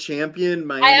pair of champion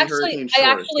Miami Hurricane shorts.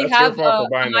 I actually have a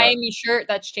Miami shirt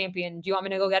that's champion. Do you want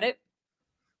me to go get it?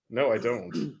 No, I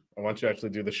don't. I want you to actually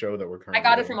do the show that we're currently I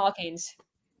got it from All Canes.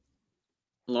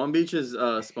 Long Beach is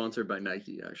sponsored by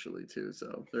Nike, actually, too.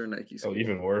 So they're a Nike school. Oh,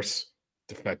 even worse.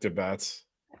 Defective bats.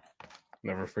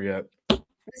 Never forget.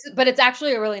 But it's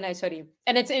actually a really nice hoodie.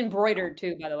 And it's embroidered,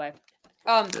 too, by the way.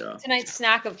 Tonight's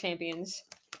snack of champions.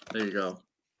 There you go.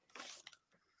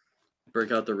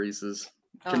 Break out the Reese's.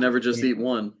 Can never just eat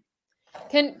one.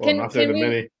 Can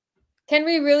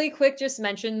we really quick just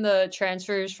mention the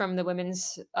transfers from the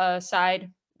women's side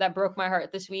that broke my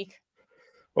heart this week?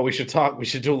 Well, we should talk. We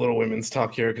should do a little women's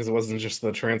talk here because it wasn't just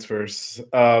the transfers.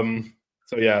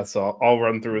 So I'll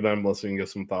run through them, listen, get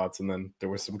some thoughts, and then there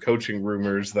were some coaching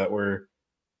rumors that were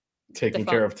taken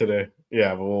care of today.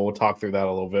 Yeah, but we'll talk through that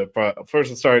a little bit. But first,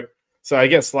 let's start. So I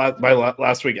guess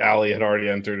last week, Allie had already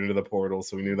entered into the portal,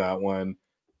 so we knew that one.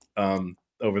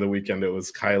 Over the weekend, it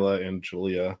was Kyla and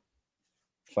Julia.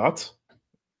 Thoughts?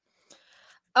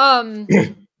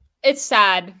 It's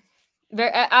sad.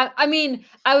 I mean,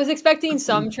 I was expecting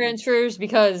some transfers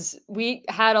because we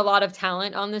had a lot of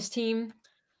talent on this team.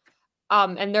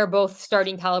 And they're both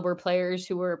starting caliber players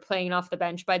who were playing off the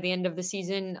bench by the end of the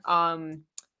season.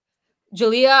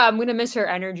 Julia, I'm going to miss her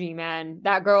energy, man.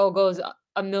 That girl goes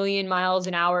a million miles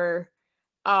an hour.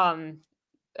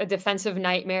 A defensive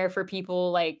nightmare for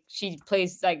people. Like, she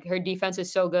plays, like, her defense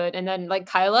is so good. And then, like,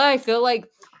 Kyla, I feel like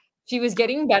she was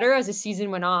getting better as the season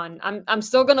went on. I'm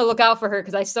still going to look out for her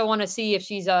because I still want to see if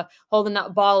she's holding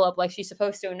that ball up like she's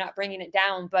supposed to and not bringing it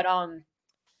down. But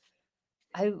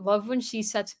I love when she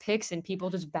sets picks and people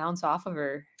just bounce off of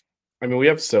her. I mean, we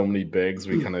have so many bigs.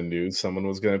 We kind of knew someone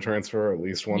was going to transfer, at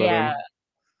least one of them.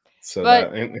 So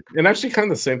and actually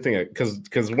kind of the same thing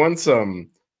because once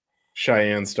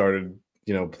Cheyenne started,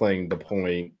 playing the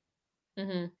point,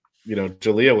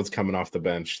 Julia was coming off the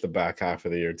bench the back half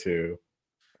of the year too.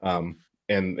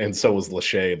 And so was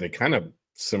Lachey. They kind of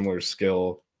similar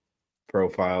skill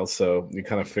profiles, so you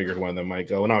kind of figured one of them might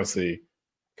go. And obviously,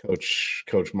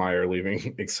 Coach Meyer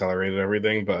leaving accelerated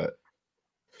everything, but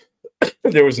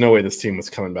there was no way this team was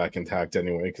coming back intact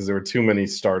anyway because there were too many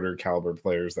starter caliber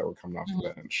players that were coming off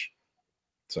the bench.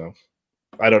 So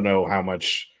I don't know how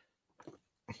much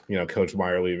Coach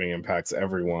Meyer leaving impacts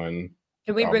everyone.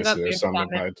 Can we bring up Obviously, there's Nate's some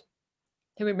comment? impact.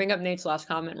 Can we bring up Nate's last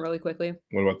comment really quickly?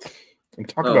 What about? I'm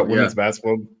talking about women's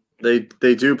basketball. They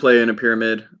do play in a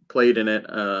pyramid. Played in it.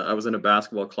 I was in a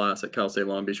basketball class at Cal State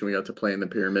Long Beach, and we got to play in the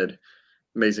pyramid.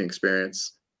 Amazing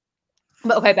experience.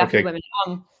 But okay, back to the women.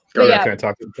 Can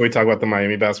we talk about the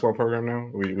Miami basketball program now?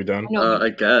 We done? I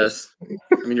guess.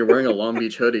 I mean, you're wearing a Long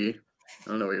Beach hoodie. I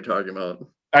don't know what you're talking about.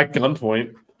 At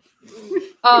gunpoint.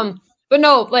 But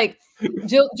no, like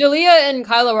Jalea and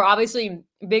Kyla were obviously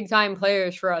big time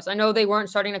players for us. I know they weren't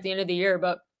starting at the end of the year,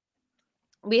 but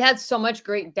we had so much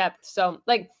great depth. So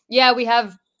like, yeah, we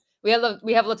have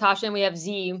Latasha and we have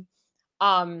Z.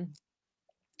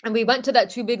 And we went to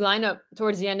that 2 big lineup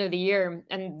towards the end of the year,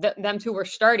 and them two were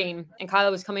starting, and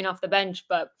Kyla was coming off the bench.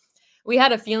 But we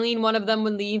had a feeling one of them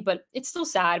would leave, but it's still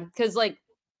sad because, like,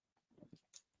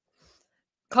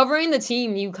 covering the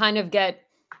team, you kind of get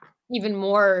even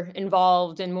more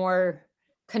involved and more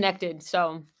connected.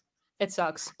 So it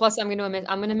sucks. Plus, I'm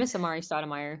gonna miss Amari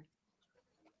Stoudemire.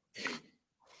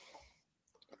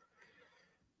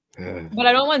 But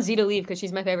I don't want Z to leave because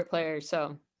she's my favorite player.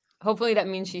 So hopefully that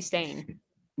means she's staying.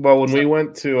 Well, when we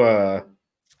went to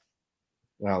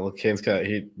wow, look, Kane's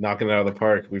he knocking it out of the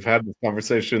park. We've had this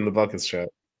conversation in the Buckets chat.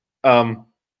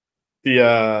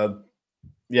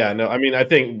 Yeah, no, I mean, I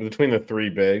think between the 3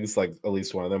 bigs, like at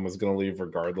least one of them was going to leave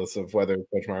regardless of whether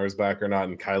Coach Meyer's back or not,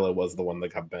 and Kyla was the one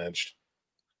that got benched.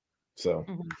 So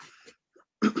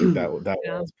that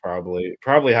was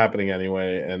probably happening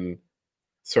anyway, and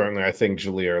certainly I think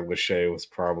Jalea or Lachey was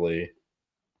probably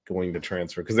going to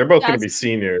transfer because they're both going to be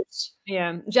seniors.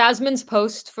 Yeah, Jasmine's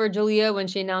post for Jalea when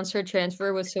she announced her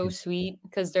transfer was so sweet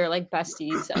because they're like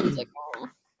besties. I was like, oh,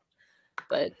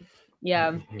 but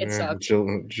yeah, it sucks.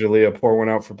 Jalea, pour one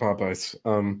out for Popeyes.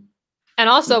 And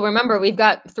also remember, we've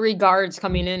got 3 guards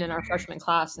coming in our freshman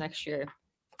class next year.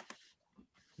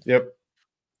 Yep.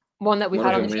 One that we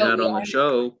had on the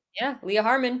show. Yeah, Leah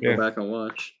Harmon. Go back and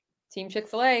watch. Team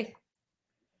Chick-fil-A.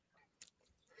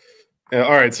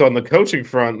 All right, so on the coaching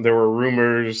front, there were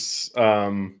rumors.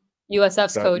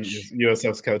 USF's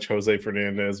coach Jose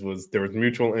Fernandez there was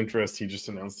mutual interest. He just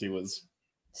announced he was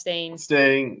staying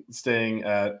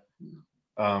at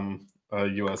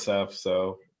USF.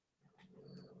 So,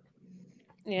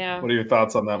 yeah. What are your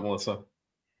thoughts on that, Melissa?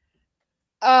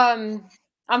 I'm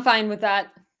fine with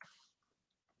that.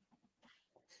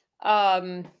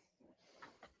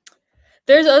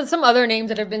 There's some other names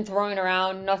that have been thrown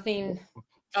around. Nothing.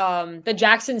 The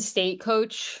Jackson State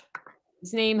coach,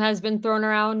 his name has been thrown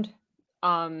around.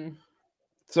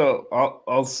 So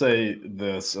I'll say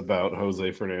this about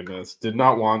Jose Fernandez: did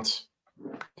not want.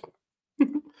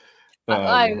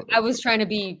 I was trying to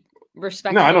be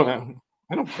respectful. No,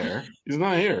 I don't care. He's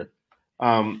not here.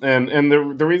 And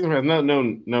the reason I have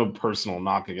no personal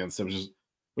knock against him, just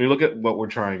when you look at what we're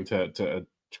trying to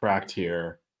attract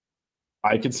here.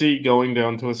 I could see going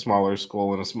down to a smaller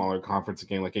school in a smaller conference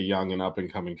again, like a young and up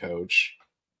and coming coach.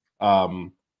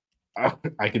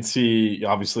 I could see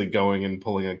obviously going and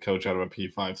pulling a coach out of a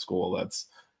P5 school that's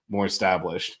more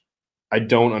established. I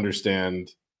don't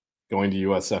understand going to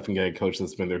USF and getting a coach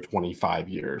that's been there 25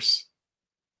 years.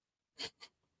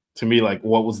 To me, like,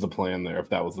 what was the plan there? If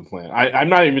that was the plan, I'm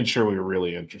not even sure we were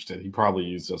really interested. He probably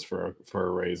used us for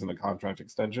a raise and a contract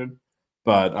extension,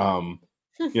 but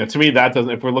to me, that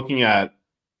doesn't. If we're looking at,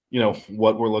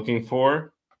 what we're looking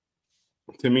for,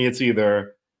 to me, it's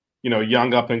either,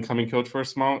 young up and coming coach from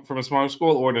a smaller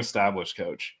school or an established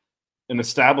coach. An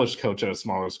established coach at a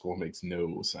smaller school makes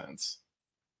no sense.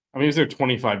 I mean, he was there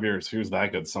 25 years. If he was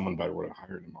that good, someone better would have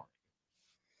hired him.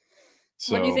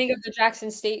 So, what do you think of the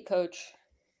Jackson State coach?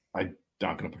 I'm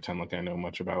not going to pretend like I know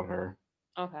much about her.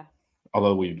 Okay.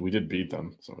 Although we did beat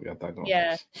them, so we got that going.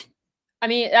 Yeah. I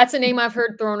mean, that's a name I've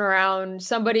heard thrown around.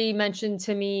 Somebody mentioned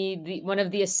to me one of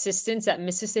the assistants at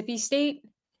Mississippi State.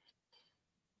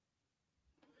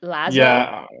 Lazo.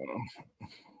 Yeah.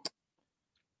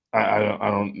 I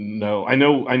don't know. I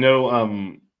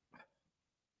know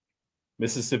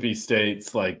Mississippi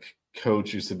State's like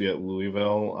coach used to be at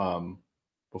Louisville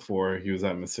before he was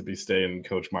at Mississippi State, and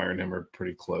Coach Meyer and him are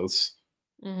pretty close.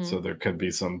 Mm-hmm. So there could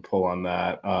be some pull on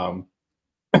that.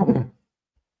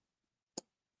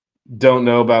 Don't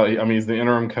know about. I mean, he's the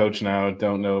interim coach now.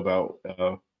 Don't know about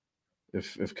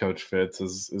if Coach Fitz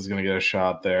is going to get a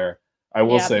shot there. I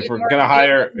will say, if we're gonna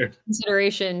hire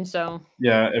consideration, so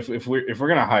yeah, if we're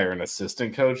gonna hire an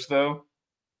assistant coach, though,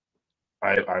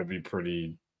 I'd be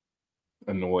pretty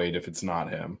annoyed if it's not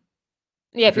him.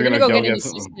 Yeah, if you're gonna go get an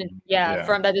assistant,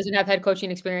 from that doesn't have head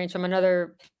coaching experience from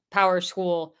another power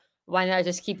school, why not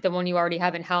just keep the one you already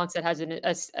have in house that has an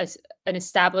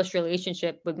established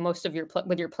relationship with most of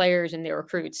your players and their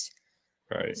recruits?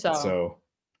 Right. So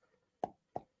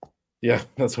yeah,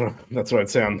 that's what I'd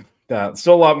say on that.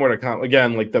 Still a lot more to come.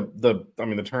 Again, like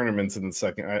the tournament's in the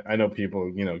second. I know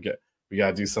people, we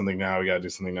gotta do something now. We gotta do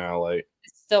something now. Like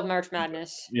it's still March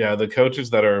Madness. Yeah, the coaches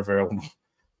that are available.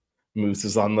 Moose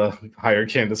is on the hire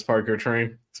Candace Parker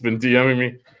train. It's been DMing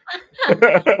me.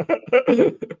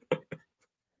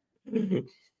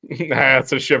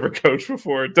 That's a shiver coach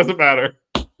before. It doesn't matter.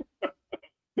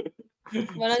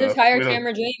 Why not just hire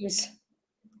Tamara James?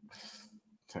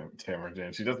 Tamara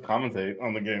James. She does commentate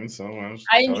on the game so much.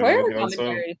 I enjoy her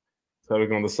commentary. So we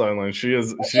go on the sideline.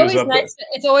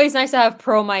 It's always nice to have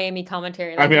pro Miami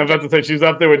commentary. Like I'm about to say she's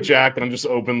up there with Jack, and I'm just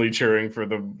openly cheering for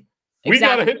them. We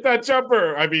gotta hit that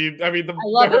jumper. I mean,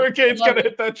 the Hurricanes gotta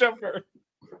hit that jumper.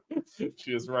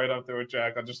 She is right up there with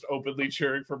Jack. I'm just openly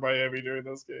cheering for Miami during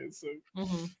those games. So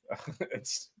it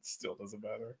still doesn't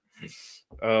matter.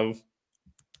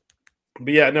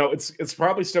 But yeah, no, it's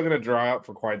probably still gonna draw out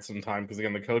for quite some time because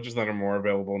again, the coaches that are more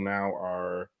available now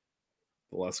are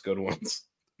the less good ones.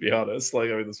 To be honest, like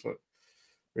this is what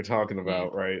we're talking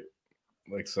about, right?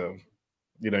 Like so.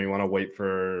 You want to wait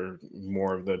for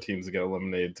more of the teams to get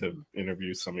eliminated to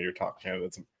interview some of your top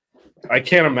candidates. I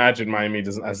can't imagine Miami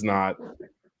has not,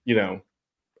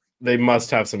 they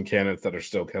must have some candidates that are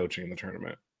still coaching in the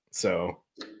tournament. So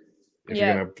if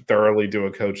you're going to thoroughly do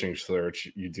a coaching search,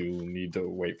 you do need to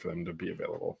wait for them to be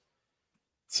available.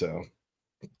 So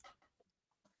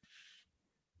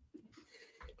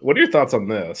what are your thoughts on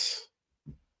this?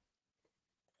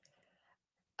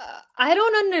 I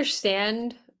don't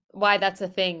understand why that's a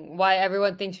thing. Why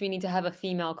everyone thinks we need to have a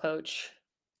female coach.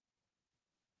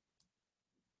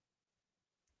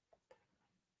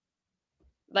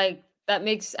 Like, that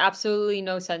makes absolutely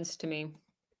no sense to me.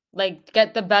 Like,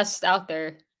 get the best out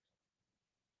there.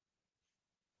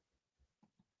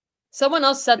 Someone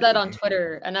else said that on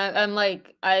Twitter, and I'm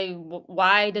like,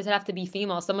 why does it have to be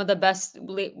female? Some of the best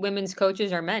women's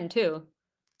coaches are men, too.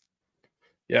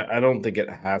 Yeah, I don't think it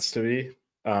has to be.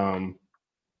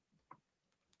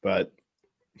 But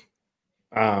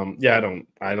I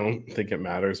don't think it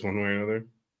matters one way or another.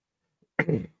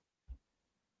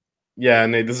 Yeah,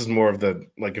 and this is more of the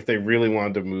if they really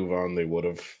wanted to move on, they would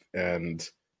have. And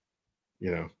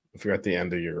if you're at the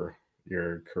end of your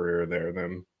career there,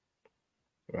 then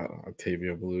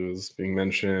Octavia Blues being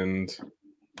mentioned.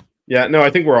 Yeah, no,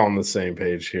 I think we're all on the same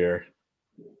page here.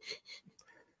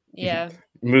 Yeah.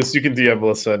 Moose, you can DM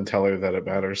Melissa and tell her that it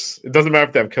matters. It doesn't matter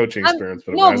if they have coaching experience,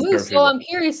 but no, Moose. So I'm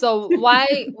curious. So why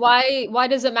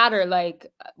does it matter? Like,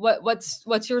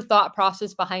 what's your thought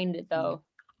process behind it, though?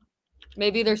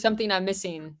 Maybe there's something I'm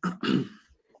missing.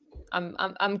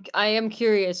 I am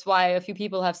curious why a few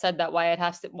people have said that.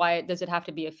 Why does it have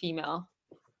to be a female?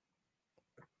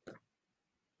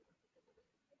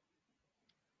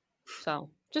 So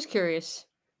just curious.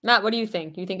 Matt, what do you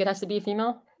think? Do you think it has to be a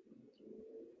female?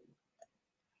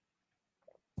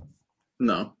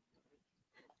 No.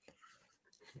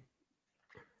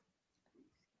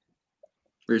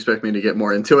 You expect me to get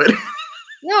more into it?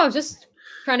 No, just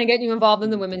trying to get you involved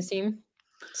in the women's team.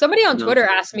 Somebody on Twitter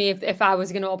asked me if I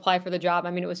was going to apply for the job.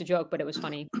 I mean, it was a joke, but it was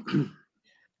funny. I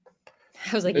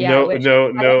was like, yeah, I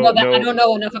don't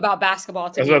know enough about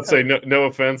basketball. I was about to say, no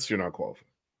offense, you're not qualified.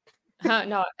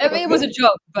 No, I mean, it was a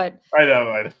joke, but I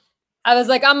know. I was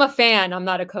like, I'm a fan. I'm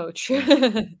not a coach.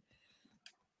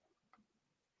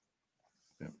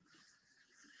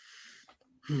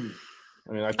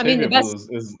 I mean, Octavia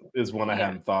Blues is one I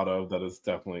hadn't thought of that is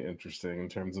definitely interesting in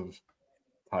terms of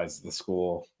ties to the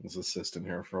school. Was assistant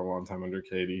here for a long time under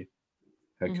Katie,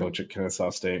 head coach at Kennesaw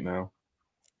State now.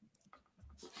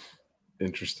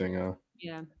 Interesting.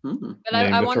 Yeah, but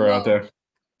I want to throw out there.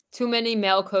 Too many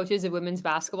male coaches of women's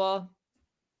basketball.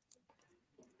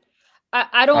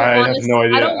 I don't. I have no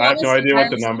idea. I have no idea what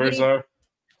the numbers are.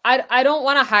 I don't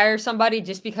want to hire somebody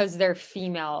just because they're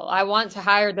female. I want to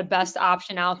hire the best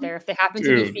option out there. If they happen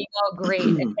to be female, great.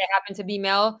 If they happen to be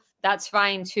male, that's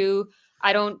fine too.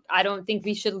 I don't think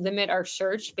we should limit our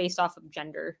search based off of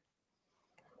gender.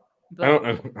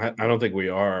 But, I don't think we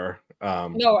are.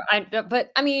 No,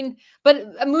 but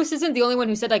Moose isn't the only one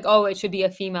who said it should be a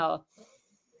female.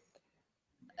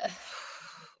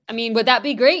 I mean, would that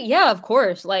be great? Yeah, of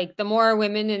course. Like the more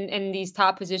women in these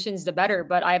top positions, the better.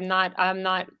 But I'm not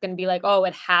going to be like, oh,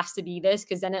 it has to be this,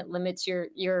 because then it limits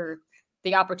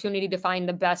the opportunity to find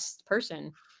the best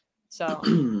person. So,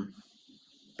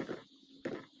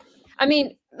 I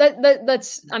mean,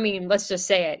 let's just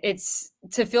say it. It's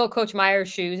to fill Coach Meyer's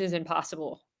shoes is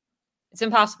impossible. It's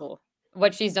impossible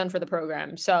what she's done for the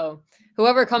program. So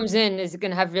whoever comes in is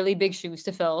going to have really big shoes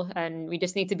to fill, and we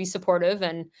just need to be supportive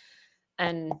and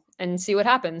see what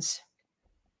happens.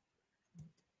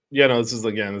 Yeah, no, this is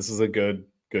a good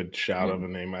shout of a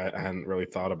name I hadn't really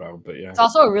thought about, but yeah. It's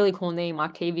also a really cool name,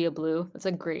 Octavia Blue. That's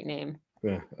a great name.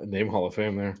 Yeah, a name Hall of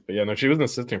Fame there. But yeah, no, she was an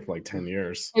assistant for like 10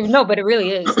 years. No, but it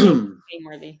really is name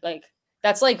worthy. Like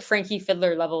that's like Frankie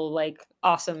Fiddler level, like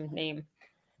awesome name.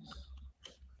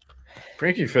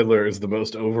 Frankie Fiddler is the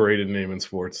most overrated name in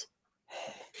sports.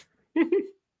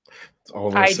 That's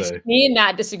all I say. Me and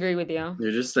Nat disagree with you.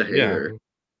 You're just a hater.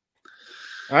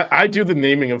 Yeah. I do the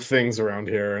naming of things around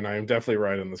here, and I am definitely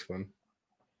right on this one.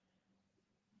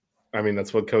 I mean,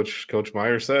 that's what Coach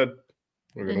Meyer said.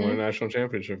 We're going to win a national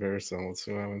championship here, so let's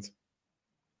see what happens.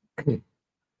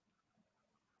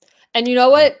 And you know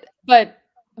what? But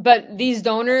these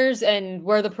donors and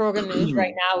where the program is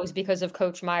right now is because of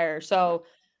Coach Meyer. So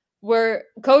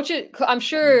I'm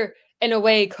sure in a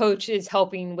way Coach is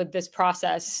helping with this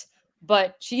process,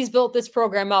 but she's built this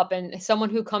program up, and someone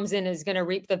who comes in is going to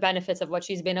reap the benefits of what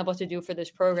she's been able to do for this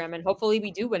program. And hopefully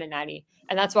we do win a natty.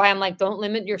 And that's why I'm like, don't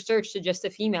limit your search to just a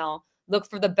female. Look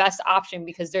for the best option,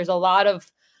 because there's a lot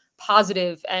of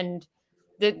positive, and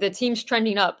the team's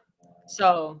trending up.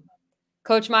 So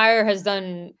Coach Meyer has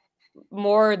done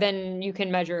more than you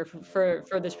can measure for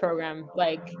this program.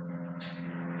 Like,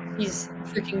 he's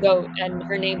freaking GOAT, and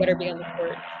her name better be on the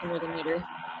court sooner than later.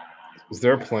 Is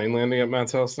there a plane landing at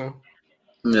Matt's house now?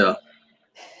 Yeah.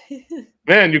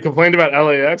 Man, you complained about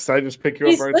LAX. I just pick you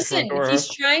up right at the front door. He's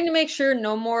trying to make sure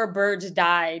no more birds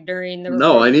die during the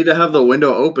No, I need to have the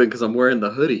window open because I'm wearing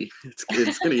the hoodie.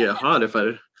 It's gonna get hot if I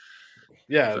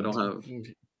don't have.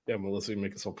 Yeah, Melissa, you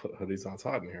make us all put hoodies on. It's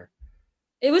hot in here.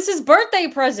 It was his birthday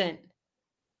present.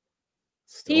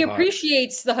 Still he hot.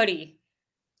 appreciates the hoodie.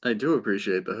 I do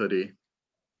appreciate the hoodie.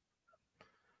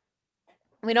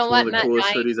 We don't It's let one of the Matt coolest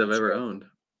die. hoodies I've ever owned.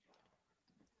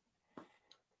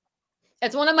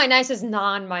 It's one of my nicest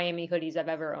non-Miami hoodies I've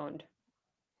ever owned.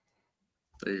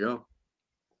 There you go.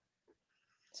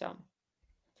 So,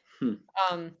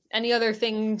 any other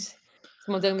things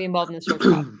someone's going to be involved in the search?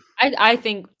 I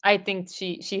think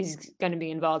she's going to be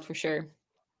involved for sure.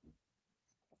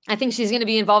 I think she's going to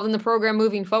be involved in the program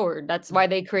moving forward. That's why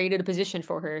they created a position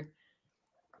for her.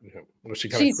 Yeah. Well, she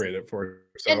kind of created it for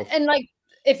herself. And like,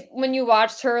 when you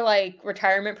watched her like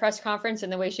retirement press conference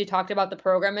and the way she talked about the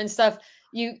program and stuff,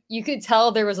 you could tell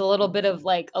there was a little bit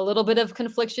of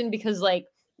confliction, because like,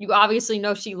 you obviously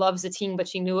know she loves the team, but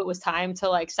she knew it was time to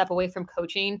like step away from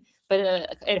coaching, but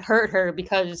it hurt her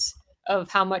because of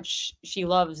how much she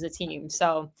loves the team.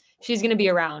 So she's going to be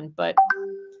around, but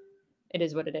it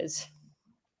is what it is.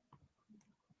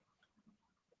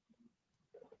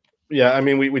 Yeah, I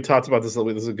mean, we talked about this a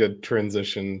little bit. This is a good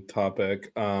transition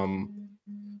topic.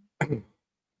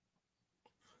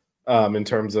 In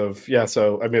terms of,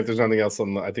 so I mean, if there's nothing else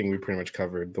I think we pretty much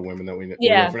covered the women that we know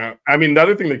for now. I mean, the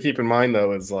other thing to keep in mind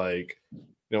though is like,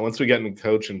 once we get a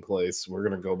coach in place, we're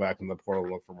gonna go back in the portal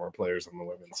and look for more players on the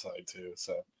women's side too.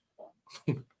 So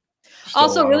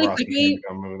also really quickly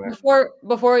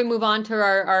before we move on to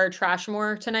our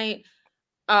Trashmore tonight,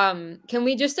 can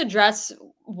we just address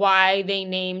why they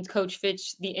named Coach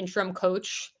Fitch the interim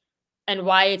coach, and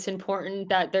why it's important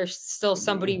that there's still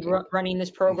somebody running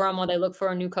this program while they look for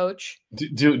a new coach?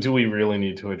 Do we really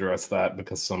need to address that?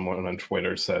 Because someone on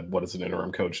Twitter said, "What does an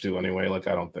interim coach do anyway?" Like,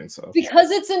 I don't think so.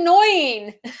 Because it's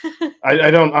annoying.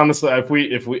 I don't honestly. If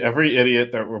we every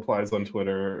idiot that replies on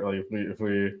Twitter, like if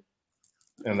we,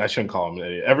 and I shouldn't call him an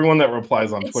idiot. Everyone that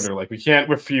replies on Twitter, like, we can't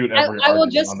refute every. I will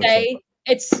just say,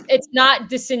 it's not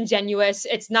disingenuous.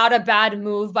 It's not a bad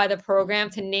move by the program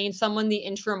to name someone the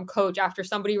interim coach after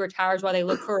somebody retires while they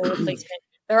look for a replacement.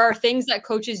 There are things that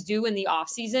coaches do in the off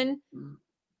season,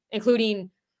 including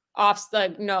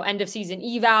end of season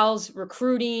evals,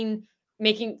 recruiting,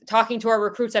 talking to our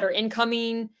recruits that are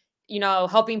incoming,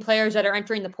 helping players that are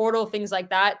entering the portal, things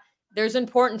like that. There's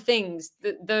important things.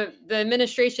 The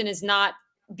administration is not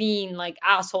being like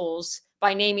assholes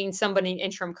by naming somebody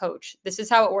interim coach. This is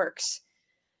how it works.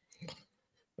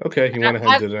 Okay, you went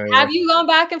ahead today. Have you gone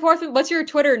back and forth? What's your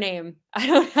Twitter name?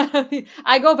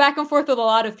 I go back and forth with a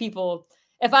lot of people.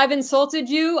 If I've insulted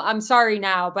you, I'm sorry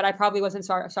now, but I probably wasn't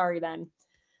sorry then.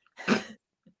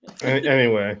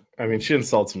 Anyway, I mean, she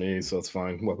insults me, so it's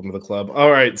fine. Welcome to the club.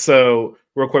 All right, so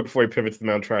real quick before we pivot to the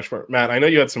Mount Trash, Matt, I know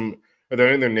you had some. Are there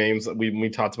any other names? We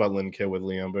talked about Lynn Kidd with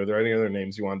Liam, but are there any other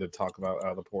names you wanted to talk about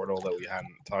out of the portal that we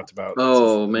hadn't talked about?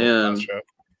 Oh man,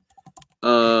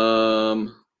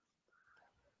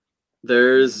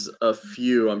 there's a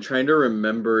few. I'm trying to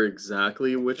remember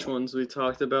exactly which ones we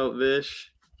talked about,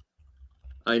 Vish.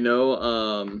 I know.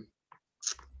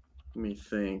 Let me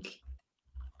think.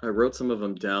 I wrote some of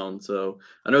them down. So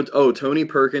I know. Oh, Tony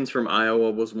Perkins from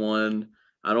Iowa was one.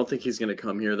 I don't think he's going to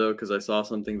come here though, because I saw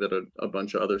something that a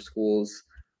bunch of other schools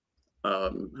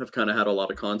have kind of had a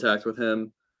lot of contact with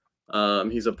him.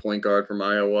 He's a point guard from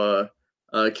Iowa.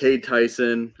 Cade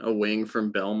Tyson, a wing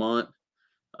from Belmont.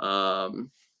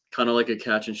 Kind of like a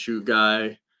catch and shoot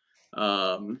guy.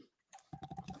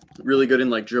 Really good in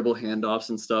like dribble handoffs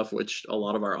and stuff, which a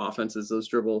lot of our offense is those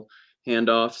dribble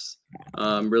handoffs.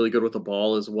 Really good with the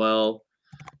ball as well.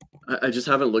 I just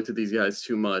haven't looked at these guys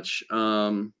too much.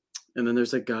 And then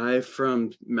there's a guy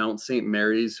from Mount St.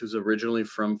 Mary's who's originally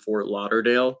from Fort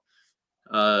Lauderdale,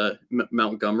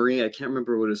 Montgomery. I can't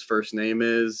remember what his first name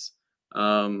is.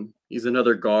 He's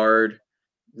another guard,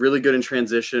 really good in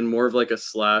transition, more of like a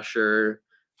slasher,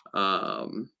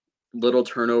 little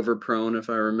turnover prone, if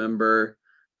I remember.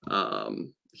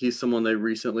 He's someone they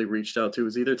recently reached out to. It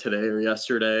was either today or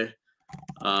yesterday.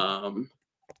 There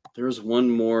was one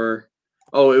more.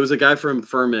 Oh, it was a guy from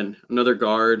Furman, another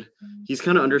guard. He's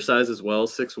kind of undersized as well,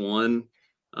 6'1".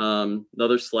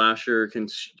 Another slasher, can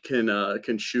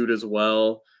shoot as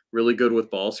well. Really good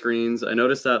with ball screens. I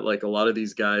noticed that like a lot of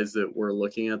these guys that we're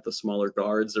looking at, the smaller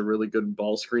guards, are really good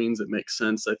ball screens. It makes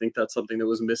sense. I think that's something that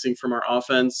was missing from our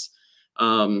offense.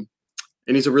 And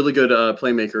he's a really good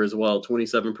playmaker as well,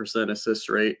 27% assist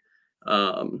rate.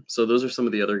 So those are some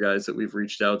of the other guys that we've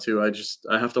reached out to.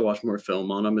 I have to watch more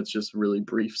film on them. It's just really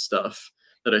brief stuff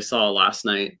that I saw last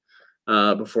night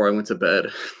before I went to bed.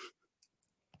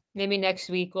 Maybe next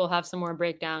week we'll have some more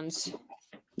breakdowns.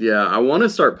 Yeah, I want to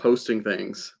start posting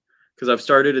things because I've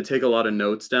started to take a lot of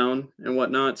notes down and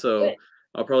whatnot. So Good.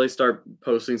 I'll probably start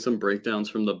posting some breakdowns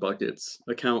from the Buckets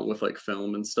account with like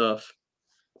film and stuff.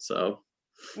 So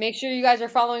make sure you guys are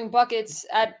following Buckets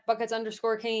at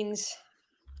Buckets_Canes.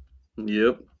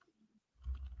 Yep.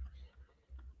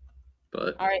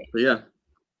 But all right. But yeah.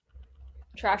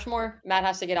 Trash more. Matt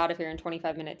has to get out of here in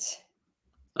 25 minutes.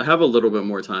 I have a little bit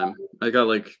more time. I got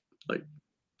like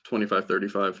 25,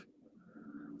 35.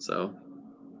 So.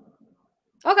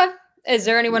 Okay. Is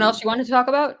there anyone else you wanted to talk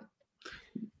about?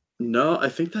 No, I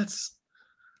think that's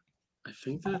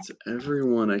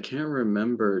everyone. I can't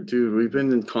remember. Dude, we've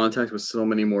been in contact with so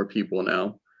many more people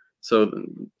now. So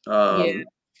yeah.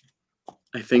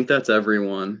 I think that's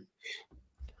everyone.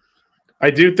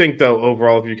 I do think though,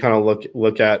 overall, if you kind of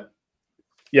look at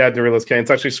Dorilas Kane,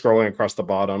 it's actually scrolling across the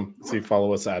bottom. So you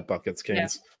follow us at Buckets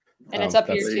Canes. Yeah. And it's up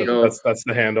here too. That's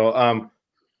the handle.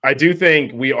 I do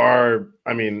think we are,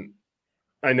 I mean,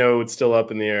 I know it's still up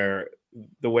in the air.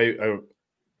 The way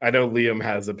I know Liam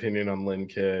has opinion on Lynn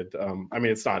Kidd. I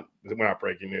mean, we're not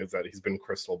breaking news that he's been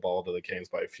crystal ball to the Canes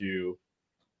by a few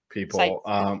people.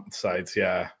 Sites,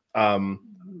 yeah.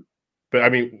 But I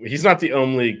mean, he's not the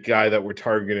only guy that we're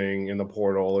targeting in the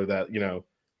portal, or that,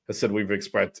 has said we've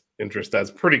expressed interest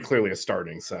as pretty clearly a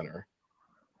starting center.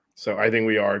 So I think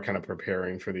we are kind of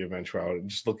preparing for the eventuality.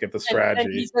 Just look at the strategy.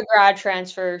 And he's a grad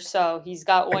transfer, so he's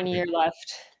got 1 year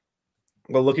left.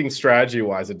 Well, looking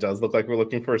strategy-wise, it does look like we're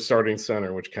looking for a starting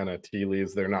center, which kind of tea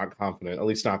leaves they're not confident, at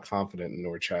least not confident in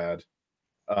Norchad.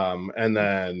 And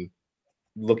then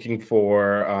looking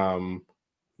for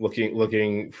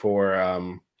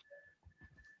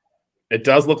it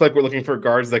does look like we're looking for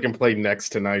guards that can play next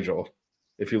to Nigel.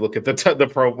 If you look at the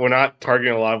pro, we're not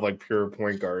targeting a lot of like pure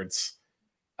point guards.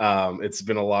 It's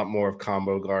been a lot more of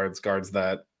combo guards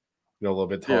that a little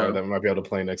bit taller that might be able to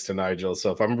play next to Nigel.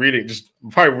 So if I'm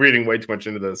probably reading way too much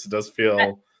into this, it does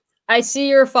feel. I see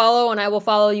your follow, and I will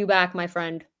follow you back, my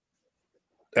friend.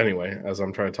 Anyway, as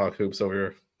I'm trying to talk hoops over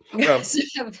here, for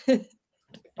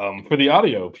the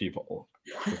audio people,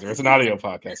 there's an audio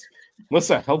podcast.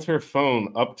 Melissa held her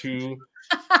phone up to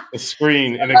the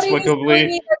screen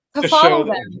inexplicably to show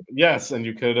them. Yes, and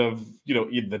you could have,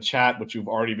 either the chat, which you've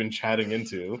already been chatting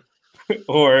into,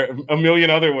 or a million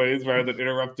other ways rather than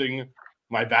interrupting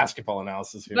my basketball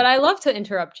analysis here. But I love to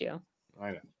interrupt you.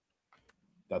 I know.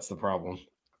 That's the problem.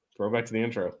 Throw back to the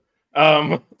intro.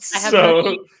 So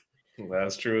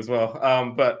that's true as well.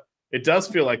 But it does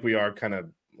feel like we are kind of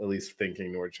at least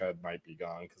thinking Norchad might be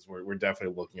gone, because we're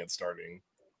definitely looking at starting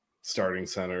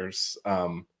centers.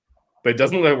 But it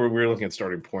doesn't look like we're looking at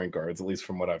starting point guards, at least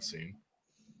from what I've seen.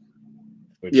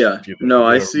 I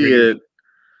see it.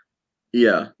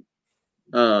 Yeah.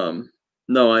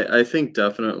 No, I think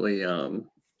definitely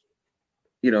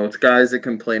it's guys that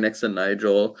can play next to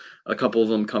Nigel, a couple of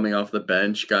them coming off the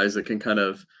bench, guys that can kind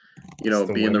of, Still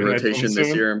be in the winning, I'm rotation this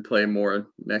assuming? year and play more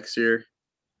next year.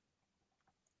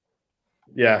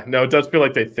 Yeah, no, it does feel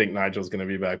like they think Nigel's going to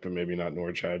be back, but maybe not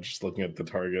Norchad, just looking at the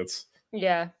targets.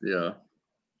 Yeah. Yeah.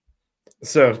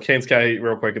 So, Kane's Cat,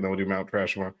 real quick, and then we'll do Mount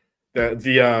Trashmore. There's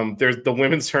the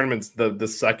women's tournaments. The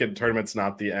second tournament's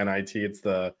not the NIT, it's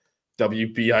the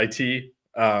WBIT.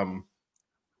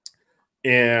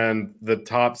 And the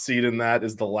top seed in that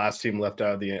is the last team left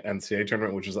out of the NCAA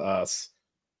tournament, which is us.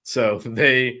 So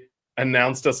they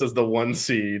announced us as the 1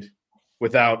 seed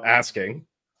without asking.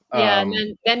 Yeah,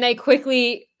 and then they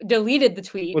quickly deleted the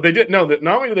tweet. Well, they did. No,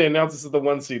 not only did they announce this as the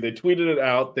 1 seed, they tweeted it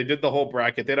out. They did the whole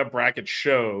bracket. They had a bracket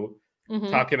show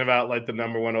talking about like the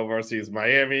number 1 overall seed is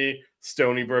Miami.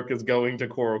 Stony Brook is going to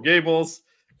Coral Gables.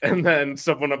 And then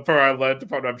someone up for our lead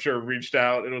department, I'm sure, reached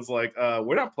out and was like,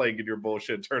 we're not playing in your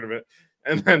bullshit tournament.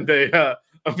 And then they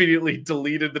immediately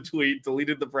deleted the tweet,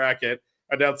 deleted the bracket,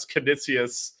 announced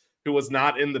Canisius, who was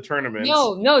not in the tournament.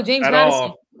 No, James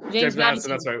Madison. James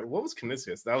Madison. That's right. What was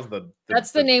Canisius? That was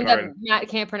that's the name that Matt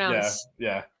can't pronounce.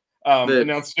 Yeah.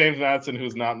 Announced James Madison,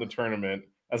 who's not in the tournament,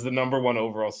 as the number 1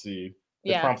 overall seed.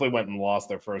 They promptly went and lost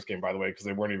their first game, by the way, because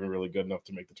they weren't even really good enough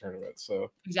to make the tournament. So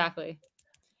exactly.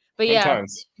 But yeah,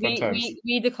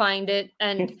 we declined it.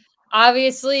 And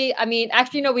obviously, I mean,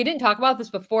 actually, no, we didn't talk about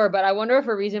this before, but I wonder if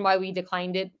a reason why we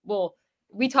declined it. Well,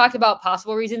 we talked about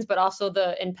possible reasons, but also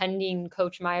the impending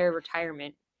Coach Meyer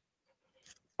retirement.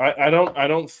 I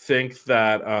don't think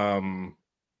that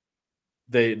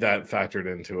that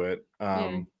factored into it.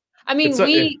 I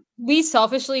mean, we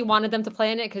selfishly wanted them to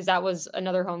play in it because that was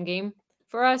another home game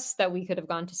for us that we could have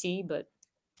gone to see, but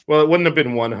well, it wouldn't have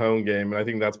been 1 home game, and I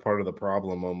think that's part of the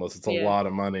problem almost. It's a lot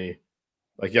of money.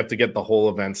 Like, you have to get the whole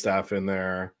event staff in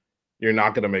there. You're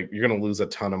going to lose a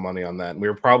ton of money on that. And we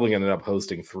were probably ended up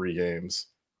hosting 3 games.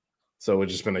 So it would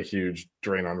just been a huge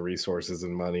drain on resources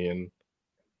and money. And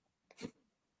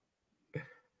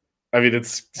I mean,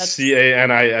 it's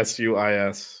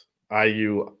CANISUIS.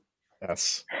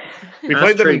 We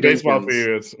played them in baseball a few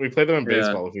years. We played them in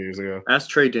baseball a few years ago.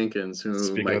 Ask Trey Dinkins, who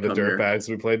speaking of the dirtbags,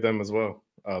 we played them as well.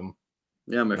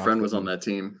 Yeah, my friend was on that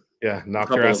team. Yeah,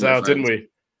 knocked your ass out, didn't we?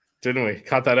 Didn't we?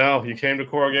 Caught that L. You came to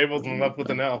Coral Gables and left with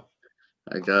an L.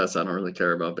 I guess I don't really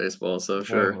care about baseball, so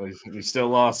sure. Well, you still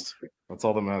lost. That's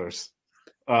all that matters.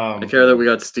 I care that we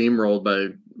got steamrolled by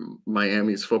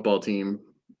Miami's football team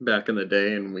back in the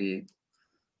day, and we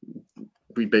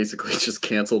basically just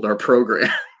canceled our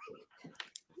program.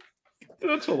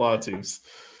 That's a lot of teams.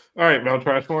 All right, Mount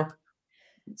Trashmore.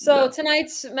 So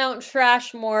tonight's Mount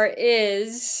Trashmore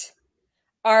is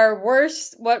our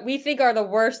worst, what we think are the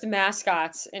worst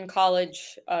mascots in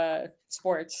college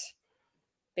sports.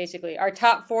 Basically, our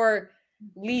top 4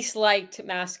 least liked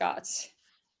mascots.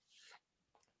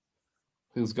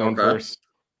 Who's going first?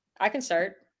 I can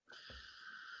start.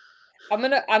 I'm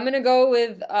gonna go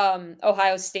with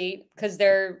Ohio State because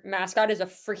their mascot is a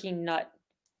freaking nut.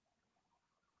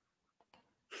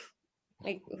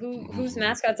 Like whose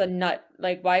mascot's a nut?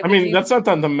 Like why? I mean, that's not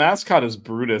the mascot is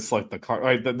Brutus. Like the car.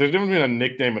 Like there's difference between a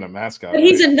nickname and a mascot. But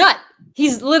he's a nut.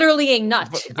 He's literally a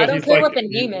nut. But I don't care what the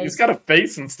name is. He's got a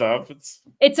face and stuff.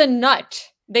 It's a nut.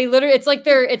 They literally. It's like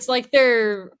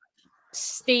their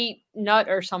state nut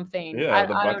or something. Yeah, I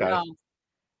don't know.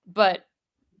 But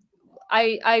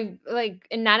I like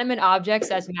inanimate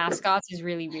objects as mascots is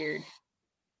really weird.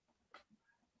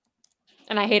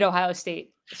 And I hate Ohio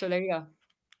State. So there you go.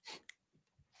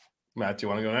 Matt, do you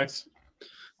want to go next?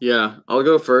 Yeah, I'll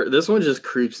go first. This one just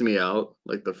creeps me out,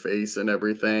 like the face and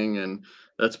everything. And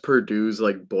that's Purdue's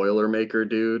like Boilermaker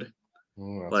dude.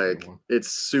 Like it's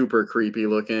super creepy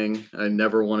looking. I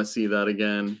never want to see that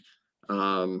again.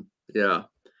 Yeah,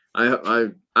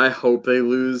 I hope they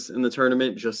lose in the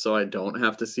tournament just so I don't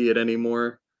have to see it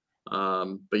anymore.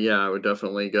 But yeah, I would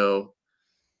definitely go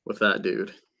with that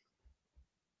dude.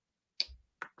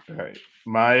 All right,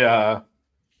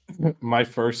 my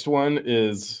first one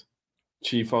is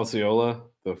Chief Osceola,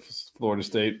 the Florida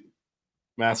State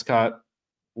mascot.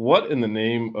 What in the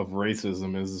name of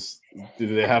racism do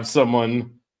they have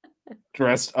someone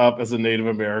dressed up as a Native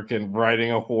American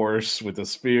riding a horse with a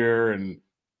spear and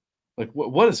like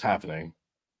what is happening?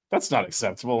 That's not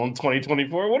acceptable in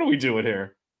 2024. What are we doing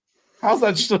here? How's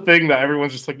that just a thing that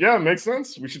everyone's just like, yeah, it makes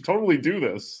sense. We should totally do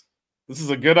this. This is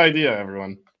a good idea,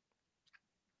 everyone.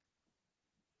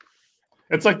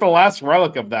 It's like the last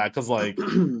relic of that because like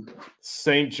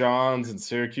St. John's and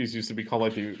Syracuse used to be called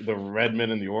like the Red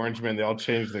Men and the Orange Men. They all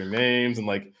changed their names and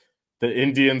like the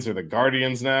Indians are the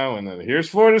Guardians now, and then here's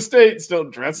Florida State still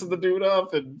dressing the dude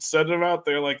up and sending him out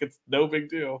there like it's no big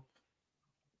deal.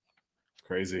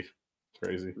 Crazy. Yeah.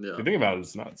 If you think about it,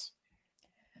 it's nuts.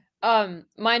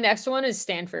 My next one is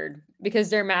Stanford because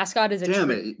their mascot is a Damn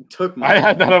tree. it! You took my. I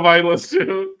had that on my list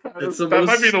too. It's the that most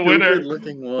might be the winner.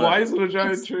 looking one. Why is it a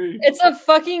giant tree? It's a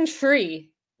fucking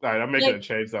tree. All right, I'm making a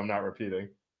change that I'm not repeating.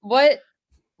 What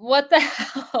the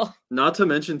hell? Not to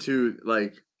mention too,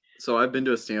 like, so I've been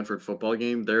to a Stanford football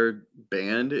game. Their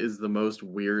band is the most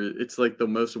weird. It's like the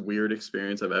most weird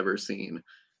experience I've ever seen.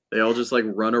 They all just like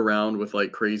run around with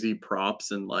like crazy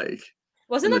props and like.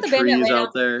 Wasn't and that the band that trees ran out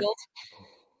out there? the field?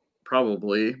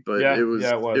 Probably, but Yeah, it was.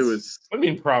 Yeah, it was. It was. I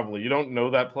mean, probably. You don't know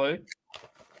that play.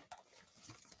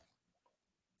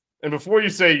 And before you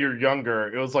say you're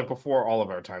younger, it was like before all of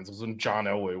our times. It was when John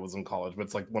Elway was in college, but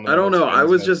it's like one of the I don't most know. I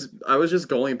was famous just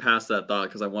going past that thought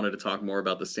because I wanted to talk more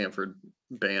about the Stanford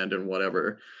band and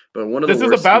whatever. But one of the This is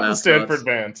worst about the mascots- Stanford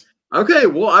band. Okay,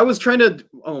 well, I was trying to.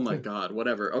 Oh my god,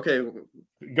 whatever. Okay,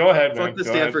 Go ahead, man. fuck the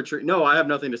Go Stanford tree. No, I have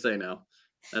nothing to say now.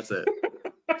 That's it.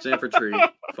 Stanford tree.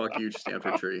 Fuck you,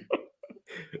 Stanford tree.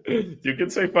 ahead. You can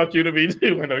say fuck you to me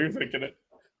too. I know you're thinking it.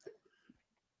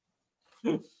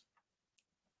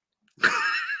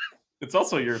 It's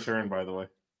also your turn, by the way.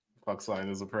 Fuck sign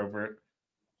is appropriate.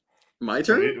 My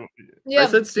turn. Yeah. I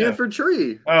said Stanford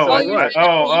tree. Oh, So I- you-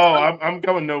 I'm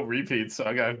going no repeats, so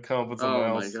I gotta come up with something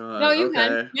Oh else. my god. No, you okay.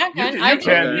 can. Yeah, You can. can, I you,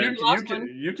 can, okay. you, the last can,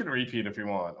 one. you can repeat if you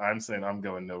want. I'm saying I'm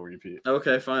going no repeat.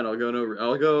 Okay, fine. I'll go no.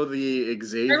 I'll go the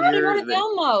Xavier. I already wrote it the-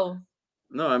 down though.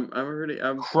 No, I'm already.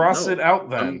 Cross no, it out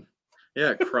then.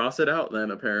 Yeah, cross it out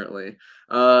then. Apparently,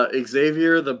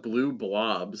 Xavier the Blue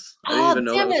Blobs. I didn't Oh, even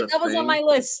know damn that it. was a That was on thing. my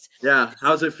list. Yeah,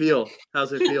 how's it feel?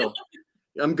 How's it feel?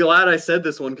 I'm glad I said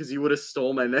this one because you would have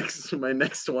stole my next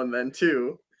one then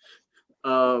too.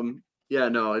 Yeah,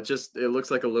 no, it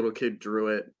looks like a little kid drew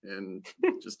it and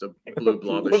just a blue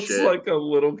blob of Looks shit. like a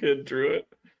little kid drew it.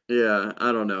 Yeah,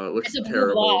 I don't know. It looks It's a blue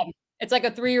terrible. blob. It's like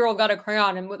a 3-year-old got a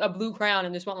crayon and with a blue crayon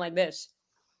and just went like this.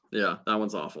 Yeah, that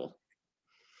one's awful.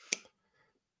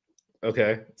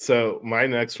 Okay, so my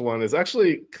next one is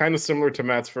actually kind of similar to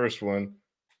Matt's first one.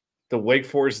 The Wake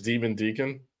Forest Demon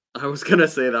Deacon. I was gonna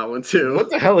say that one too. What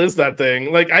the hell is that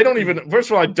thing? Like, I don't even.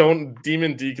 First of all,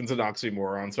 Demon Deacon's an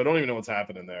oxymoron, so I don't even know what's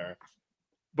happening there.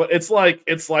 But it's like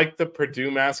the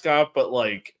Purdue mascot, but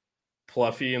like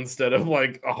fluffy instead of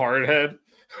like a hard head.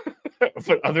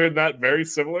 But other than that, very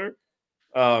similar.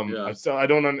 Yeah. So I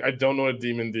don't know what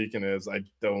Demon Deacon is. I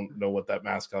don't know what that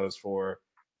mascot is for.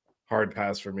 Hard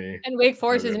pass for me. And Wake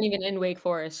Forest Okay. isn't even in Wake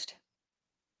Forest.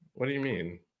 What do you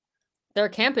mean? Their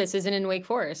campus isn't in Wake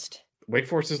Forest. Wake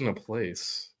Forest isn't a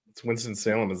place. It's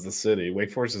Winston-Salem is the city.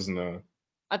 Wake Forest isn't a.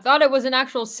 I thought it was an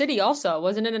actual city also.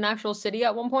 Wasn't it an actual city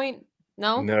at one point?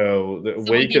 No? No, the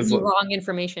Someone Wake gave is. me wrong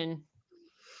information.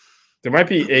 There might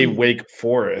be a Wake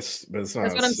Forest, but it's not.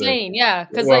 That's a what I'm city. saying. Yeah.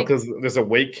 Because Well, like because there's a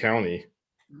Wake County,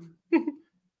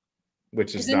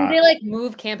 which is didn't not. they like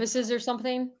move campuses or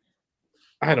something?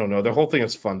 I don't know. The whole thing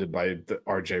is funded by the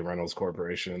R.J. Reynolds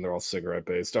Corporation, and they're all cigarette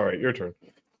based. All right, your turn.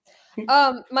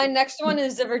 My next one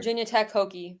is the Virginia Tech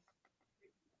Hokie.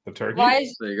 The turkey. Why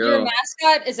is There you your go.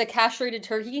 mascot is a castrated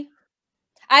turkey?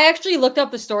 I actually looked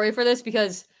up the story for this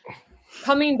because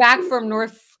coming back from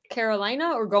North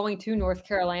Carolina or going to North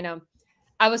Carolina,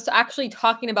 I was actually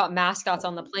talking about mascots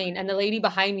on the plane, and the lady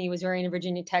behind me was wearing a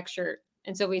Virginia Tech shirt,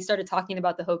 and so we started talking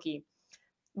about the Hokie.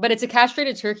 But it's a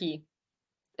castrated turkey,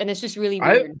 and it's just really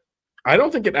weird. I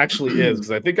don't think it actually is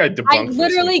because I think I debunked. I this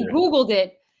literally with you. Googled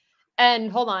it,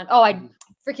 and hold on. Oh, I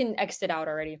freaking X'd it out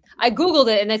already. I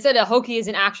Googled it, and they said a Hokie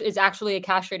is actually a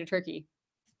castrated turkey.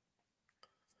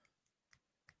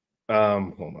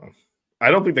 Hold on. I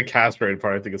don't think the castrated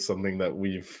part. I think it's something that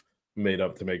we've made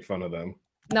up to make fun of them.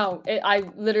 No, I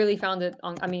literally found it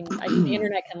on. I mean, the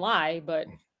internet can lie, but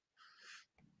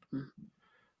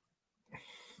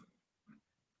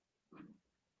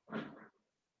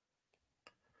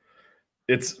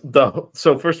It's the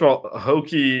so first of all,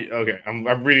 Hokie. Okay, I'm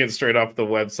reading it straight off the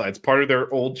website. It's part of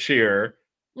their old cheer.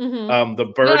 mhm. The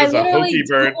bird I is a literally Hokie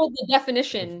bird. Googled the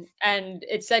definition, and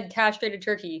it said castrated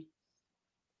turkey.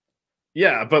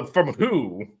 Yeah, but from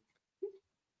who?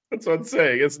 That's what I'm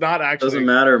saying. It's not actually. Doesn't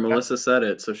matter. Melissa said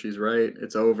it, so she's right.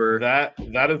 It's over. That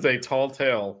is a tall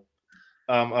tale.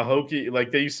 A Hokie, like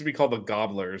they used to be called the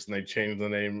Gobblers, and they changed the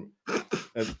name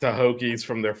to Hokies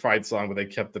from their fight song, but they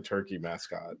kept the turkey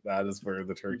mascot. That is where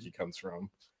the turkey comes from.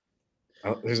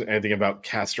 There's anything about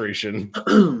castration.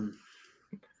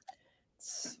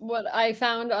 It's what I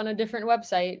found on a different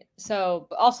website. So,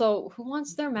 also, who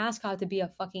wants their mascot to be a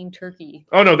fucking turkey?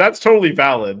 Oh no, that's totally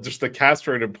valid. Just the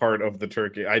castrated part of the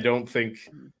turkey. I don't think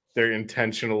they're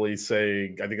intentionally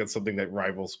saying, I think that's something that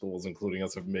rival schools, including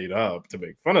us, have made up to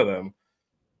make fun of them.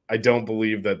 I don't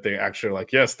believe that they actually are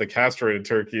like, yes, the castrated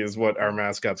turkey is what our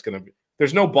mascot's going to be.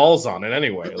 There's no balls on it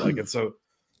anyway. Like it's so.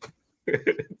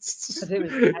 Could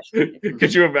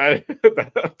you imagine?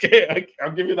 Okay,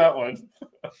 I'll give you that one.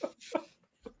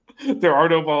 There are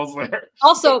no balls there.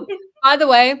 Also, by the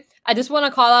way, I just want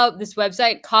to call out this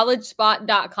website,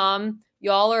 collegespot.com.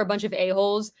 Y'all are a bunch of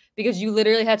a-holes because you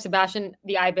literally had Sebastian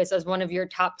the Ibis as one of your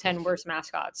top 10 worst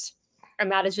mascots.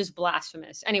 And that is just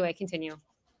blasphemous. Anyway, continue.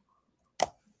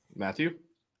 Matthew?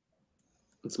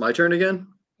 It's my turn again?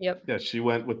 Yep. Yeah, she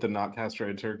went with the not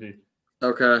castrated turkey.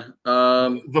 Okay.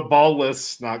 The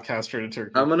ballless, not castrated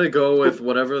turkey. I'm gonna go with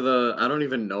whatever I don't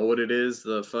even know what it is,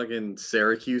 the fucking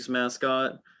Syracuse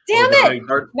mascot. Damn it,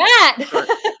 Matt!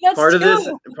 Part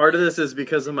of this is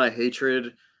because of my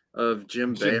hatred of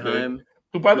Jim Boeheim,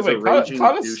 who, by the way,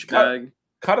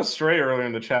 caught a stray earlier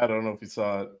in the chat. I don't know if you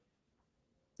saw it.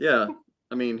 Yeah,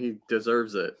 I mean he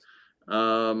deserves it.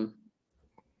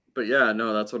 But yeah,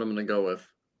 no, that's what I'm gonna go with.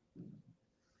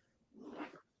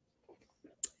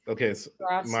 Okay, so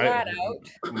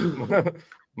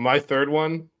my third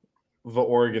one, the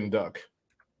Oregon Duck.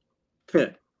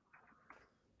 And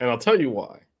I'll tell you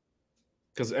why.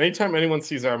 Because anytime anyone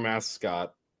sees our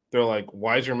mascot, they're like,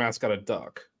 why is your mascot a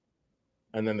duck?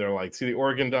 And then they're like, see the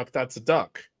Oregon Duck? That's a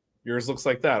duck. Yours looks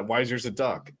like that. Why is yours a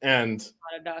duck? And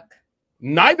not a duck.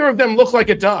 Neither of them look like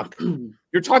a duck.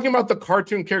 You're talking about the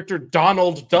cartoon character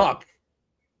Donald Duck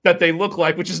that they look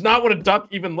like, which is not what a duck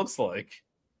even looks like.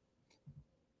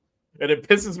 And it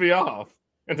pisses me off.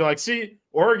 And they're like, see,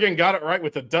 Oregon got it right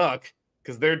with the duck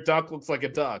because their duck looks like a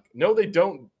duck. No, they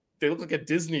don't. They look like a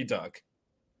Disney duck.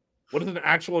 What does an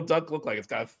actual duck look like? It's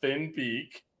got a thin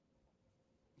beak.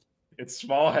 It's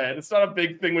small head. It's not a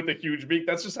big thing with a huge beak.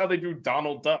 That's just how they do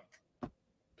Donald Duck.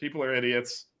 People are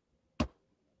idiots.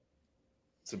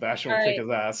 Sebastian will kick his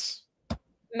ass.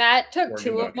 Matt took Oregon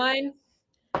two duck. Of mine.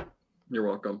 You're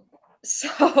welcome.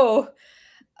 So...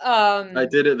 I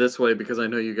did it this way because I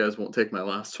know you guys won't take my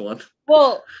last one.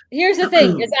 Well, here's the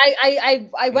thing: is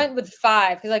I went with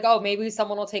 5 because like, oh, maybe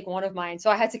someone will take one of mine.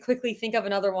 So I had to quickly think of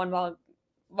another one while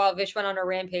Vish went on a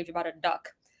rampage about a duck.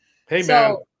 Hey,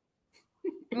 man.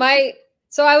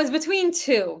 So I was between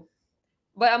 2,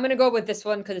 but I'm gonna go with this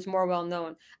one because it's more well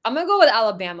known. I'm gonna go with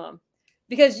Alabama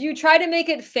because you try to make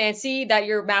it fancy that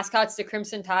your mascot's the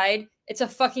Crimson Tide. It's a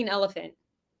fucking elephant.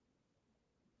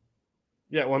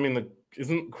 Yeah, well, I mean,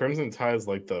 isn't Crimson Tide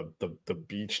like the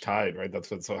beach tide, right?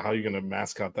 That's what. So how are you gonna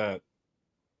mascot that?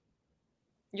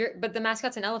 But the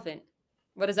mascot's an elephant.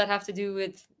 What does that have to do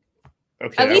with?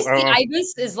 Okay, at least the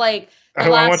ibis is like. I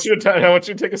want you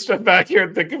to take a step back here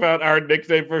and think about our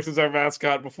nickname versus our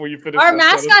mascot before you finish. Our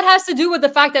mascot has to do with the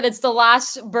fact that it's the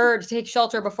last bird to take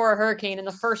shelter before a hurricane and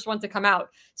the first one to come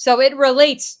out. So it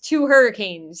relates to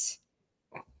hurricanes.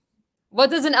 What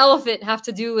does an elephant have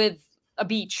to do with a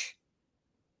beach?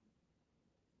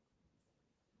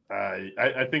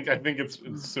 I think it's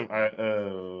Should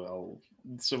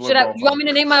you want me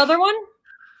to name my other one?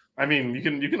 I mean, you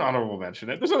can honorable mention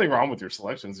it. There's nothing wrong with your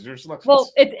selections. It's your selections.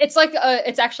 Well, it's like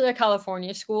it's actually a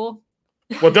California school.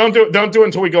 Well, don't do it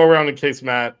until we go around in case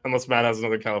unless Matt has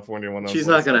another California one. She's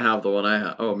not gonna have the one I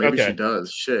have. Oh, maybe she does.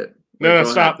 Shit. No,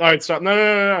 stop. All right, stop.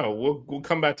 No. We'll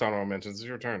come back to honorable mentions. It's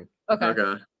your turn.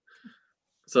 Okay.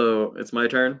 So it's my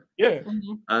turn. Yeah.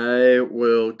 Mm-hmm. I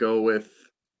will go with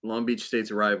Long Beach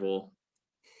State's rival,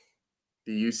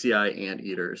 the UCI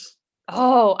Anteaters.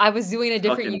 Oh, I was doing a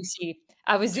different UC.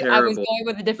 I was going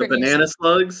with a different banana UC.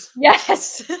 slugs.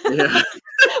 Yes. Yeah.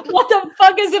 What the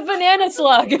fuck is a banana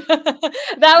slug?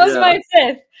 That was my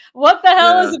 5th. What the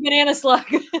hell is a banana slug?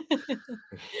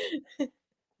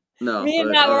 No, me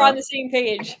and Matt were on the same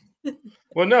page.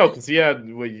 Well, no, because I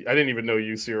didn't even know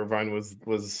UC Irvine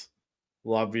was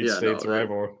Long Beach State's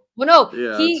rival. Well, no,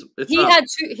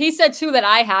 he said 2 that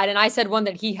I had, and I said 1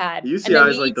 that he had. UCI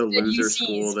is like the loser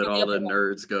school that all the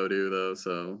nerds go to, though.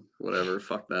 So whatever,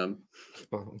 fuck them.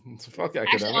 Fuck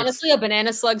academics. Actually, honestly, a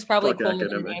banana slug's probably cooler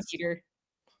than an anteater.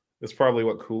 It's probably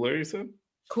what, cooler? You said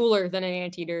cooler than an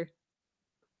anteater,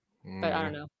 but I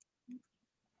don't know.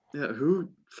 Yeah, who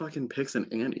fucking picks an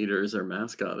anteater as their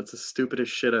mascot? It's the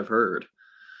stupidest shit I've heard.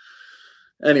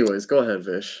 Anyways, go ahead,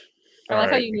 Vish. I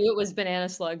like how you knew it was banana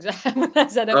slugs.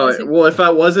 Well, if I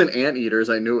wasn't anteaters,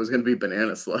 I knew it was going to be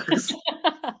banana slugs.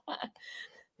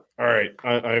 All right,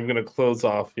 I'm going to close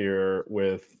off here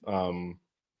with.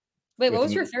 Wait, what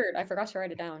was your 3rd? I forgot to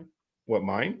write it down. What,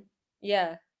 mine?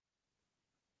 Yeah.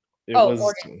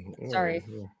 Oregon. Sorry.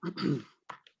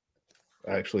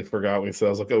 I actually forgot when you said. I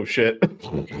was like, "Oh shit!"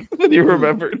 Then you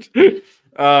remembered.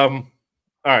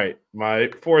 All right, my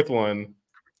fourth one,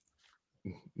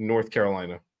 North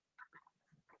Carolina.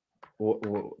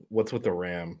 What's with the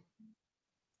Ram?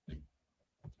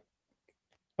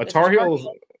 A Tar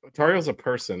Heel's a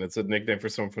person. It's a nickname for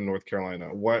someone from North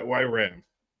Carolina. Why Ram?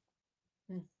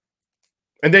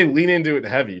 And they lean into it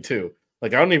heavy too.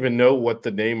 Like I don't even know what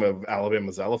the name of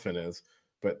Alabama's elephant is,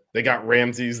 but they got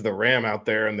Ramses the Ram out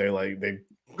there, and they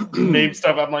name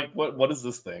stuff. I'm like, what is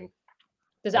this thing?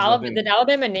 Did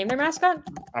Alabama name their mascot?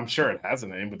 I'm sure it has a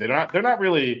name, but they don't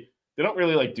really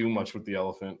like do much with the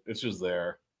elephant. It's just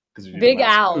there because Big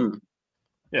Al.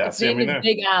 Yeah, its name is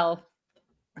Big Al.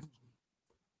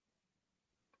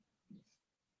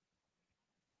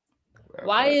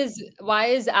 Why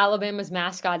is Alabama's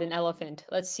mascot an elephant?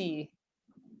 Let's see.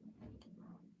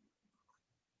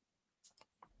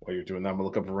 While you're doing that, I'm gonna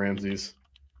look up Ramses.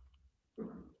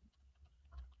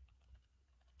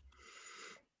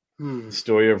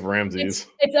 Story of Ramses.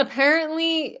 It's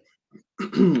apparently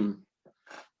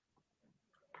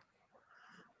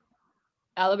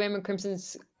Alabama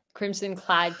Crimson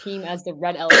clad team as the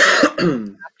Red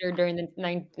Elephant during the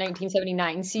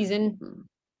 1979 season.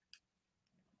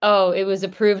 Oh, it was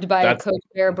approved by Coach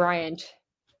Bear Bryant.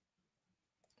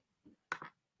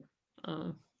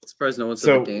 Surprised no one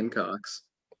said the Gamecocks.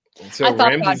 So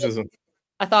Ramses isn't.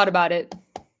 I thought about it,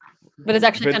 but it's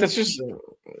actually kind of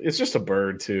it's just a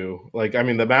bird too. Like I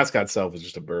mean, the mascot itself is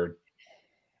just a bird.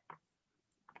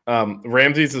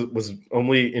 Ramses was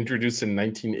only introduced in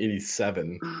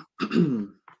 1987.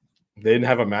 They didn't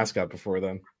have a mascot before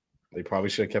then. They probably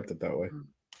should have kept it that way.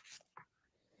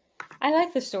 I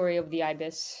like the story of the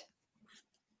ibis.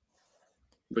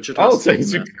 But your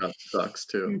mascot sucks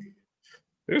too.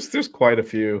 There's quite a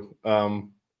few.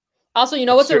 Also, you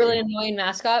know what's a really annoying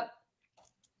mascot?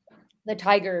 The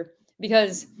tiger,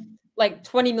 because like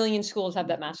 20 million schools have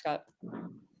that mascot.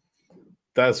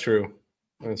 That's true.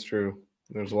 That's true.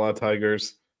 There's a lot of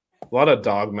tigers, a lot of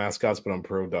dog mascots, but I'm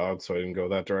pro dog, so I didn't go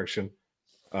that direction.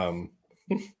 Yeah,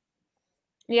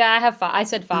 I have 5. I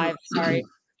said 5. Sorry.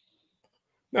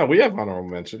 No, we have honorable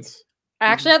mentions. I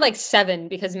actually had like 7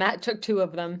 because Matt took 2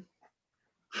 of them.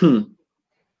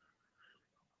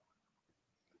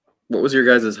 What was your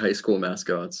guys' high school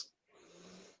mascots?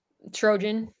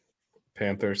 Trojan.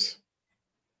 Panthers.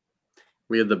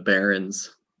 We had the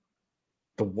Barons.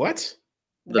 The what?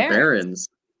 The Barons.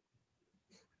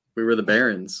 We were the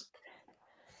Barons.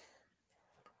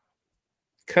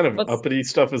 Kind of uppity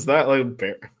stuff is that? Like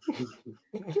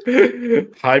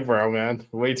highbrow, man.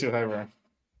 Way too highbrow.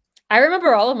 I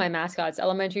remember all of my mascots: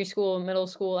 elementary school, middle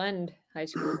school, and high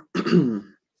school.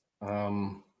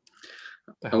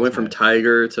 I went from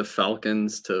Tiger to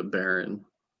Falcons to Baron.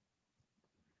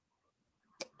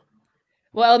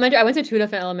 Well, I went to 2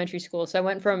 different elementary schools. So I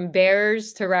went from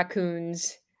Bears to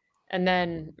Raccoons, and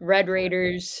then Red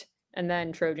Raiders, and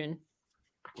then Trojan.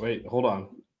 Wait, hold on.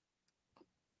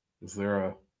 Is there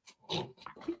a...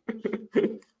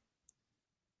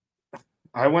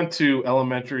 I went to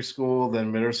elementary school,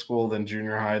 then middle school, then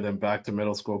junior high, then back to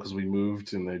middle school because we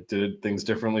moved and they did things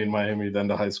differently in Miami than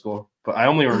to high school. But I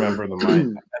only remember the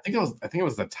I think it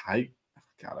was the Tiger.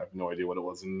 God, I have no idea what it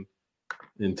was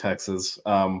in Texas.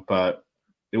 But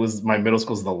it was my middle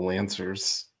school's the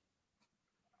Lancers.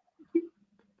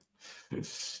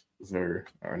 Now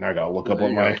I gotta look up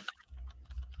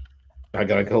I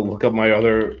gotta go look up my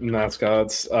other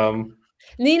mascots.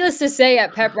 Needless to say,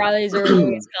 at pep rallies there were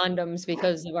always condoms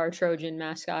because of our Trojan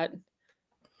mascot.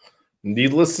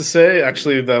 Needless to say,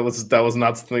 actually, that was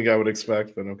not something I would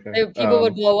expect, but okay. People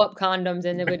would blow up condoms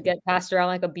and it would get passed around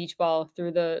like a beach ball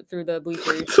through the bleachers.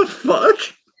 What the fuck?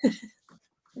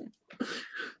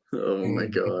 Oh my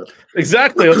god!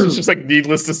 Exactly. It was just like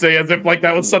needless to say, as if like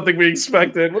that was something we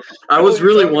expected. I was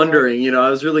really wondering. I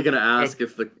was really gonna ask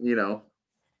if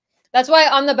That's why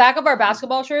on the back of our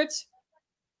basketball shirts,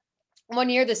 one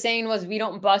year the saying was, "We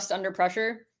don't bust under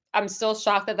pressure." I'm still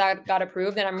shocked that got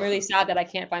approved, and I'm really sad that I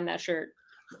can't find that shirt.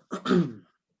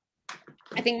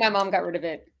 I think my mom got rid of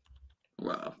it.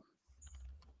 Wow.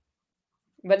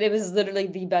 But it was literally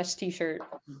the best T-shirt.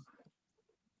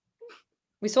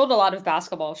 We sold a lot of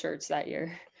basketball shirts that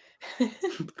year.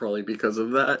 Probably because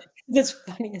of that. It's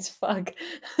funny as fuck.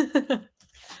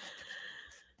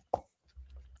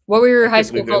 What were your high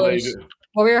school colors?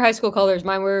 What were your high school colors?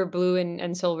 Mine were blue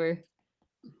and silver.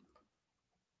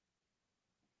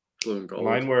 Blue and gold.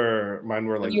 Mine were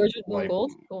like yours were blue and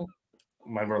gold. Cool.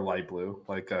 Mine were light blue,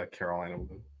 like Carolina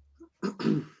blue,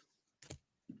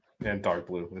 and dark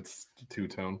blue. It's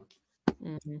two-tone.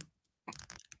 Mm-hmm.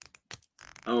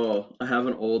 Oh, I have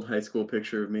an old high school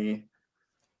picture of me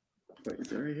Wait,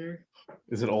 is it right here?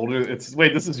 Is it older?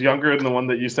 Wait, this is younger than the one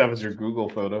that you used to have as your Google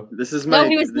photo. This is my. No,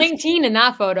 he was 19 in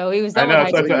that photo. He was I done know.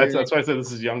 with high school. That's why I said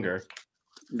this is younger.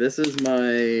 This is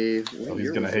my. Oh, he's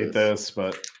gonna hate this,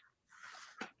 but.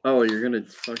 Oh, you're gonna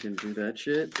fucking do that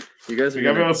shit. You guys are.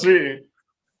 You gotta see.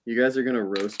 You guys are gonna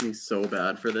roast me so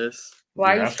bad for this.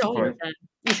 Why are you showing it then?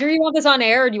 You sure you want this on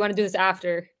air, or do you want to do this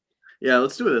after? Yeah,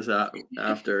 let's do this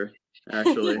after.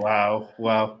 Actually, wow.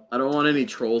 I don't want any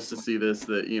trolls to see this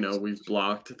that we've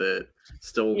blocked that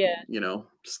still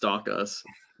stalk us.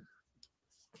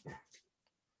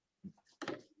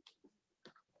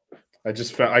 I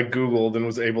Googled and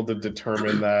was able to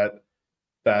determine that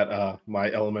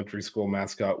my elementary school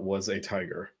mascot was a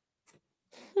tiger.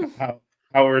 How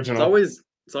original!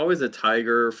 It's always a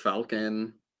tiger,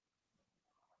 falcon,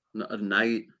 a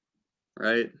knight,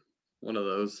 right? One of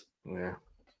those. Yeah.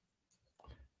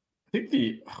 I think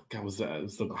it was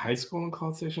the high school in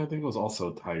College Station. I think it was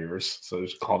also tigers, so they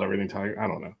just called everything tiger. I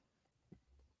don't know.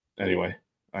 Anyway,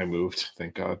 I moved.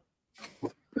 Thank God.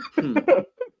 That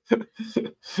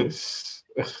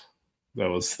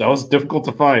was difficult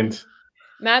to find.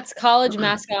 Matt's college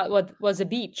mascot was a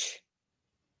beach.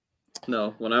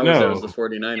 No, when I was there, it was the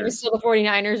 49ers. It was still the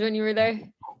 49ers when you were there?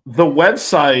 The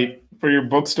website for your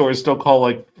bookstore is still called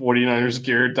like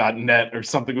 49ersgear.net or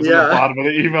something was at the bottom of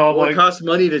the email. Well, it costs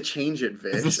money to change it,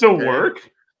 Vish. Does it still work?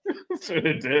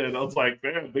 It did. I was like,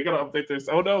 man, they gotta update this.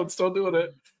 Oh no, it's still doing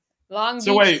it.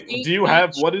 So wait, do you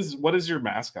have what is your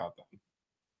mascot then?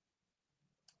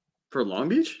 For Long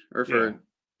Beach? Or for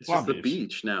it's Long just the Beach.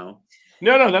 beach now.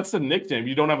 No, that's the nickname.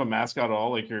 You don't have a mascot at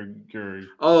all, like your.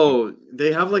 Oh,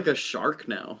 they have like a shark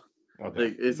now.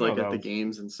 Okay. It's like at the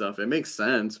games and stuff. It makes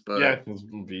sense, but yeah, it's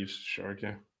beach shark.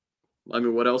 Yeah. I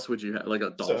mean, what else would you have? Like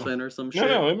a dolphin or some shit?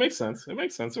 No, it makes sense. It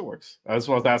makes sense. It works. That's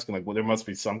what I was asking. Like, well, there must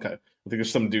be some kind. I think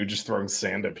there's some dude just throwing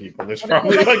sand at people. There's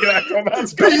probably like an actual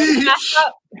mascot.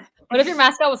 What if your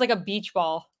mascot was like a beach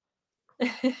ball?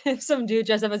 Some dude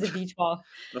dressed up as a beach ball.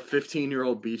 A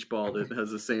 15-year-old beach ball that has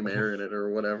the same air in it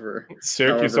or whatever.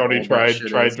 Syracuse already tried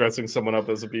dressing someone up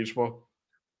as a beach ball.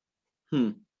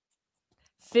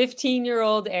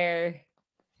 15-year-old air.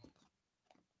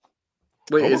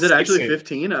 Wait, Almost is it actually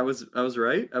 16. 15? I was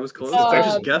right. I was close. I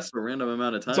just guessed a random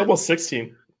amount of time. It's almost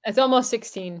 16. It's almost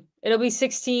 16. It'll be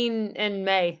 16 in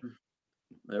May.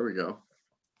 There we go.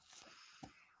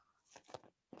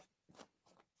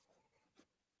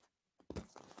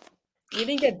 You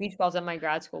didn't get beach balls at my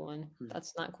grad school one.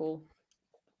 That's not cool.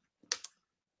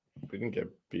 We didn't get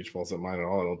beach balls at mine at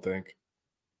all, I don't think.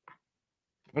 I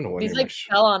don't know what these like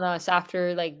fell on us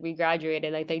after like we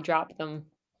graduated. Like they dropped them.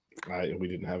 We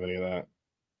didn't have any of that.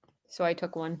 So I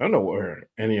took one. I don't know where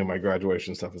any of my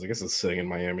graduation stuff is. I guess it's sitting in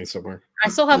Miami somewhere. I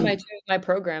still have my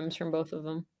programs from both of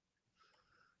them.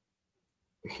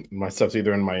 My stuff's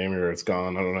either in Miami or it's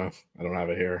gone. I don't know. I don't have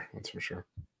it here. That's for sure.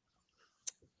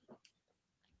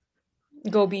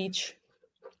 Go beach.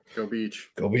 Go beach.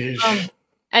 Go beach.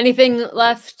 Anything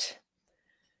left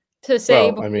to say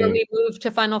before we move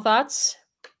to final thoughts?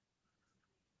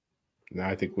 No,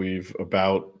 I think we've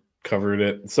about covered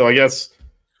it. So I guess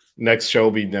next show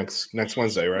will be next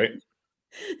Wednesday, right?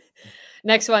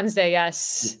 Next Wednesday,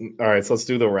 yes. All right, so let's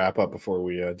do the wrap up before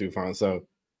we do final. So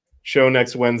show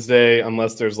next Wednesday,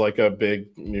 unless there's like a big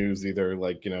news, either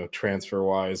like transfer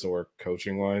wise or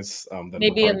coaching wise.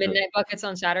 Maybe a midnight buckets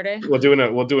on Saturday. We'll do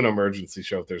an emergency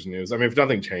show if there's news. I mean, if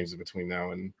nothing changes between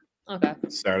now and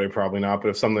Saturday, probably not. But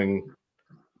if something,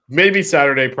 maybe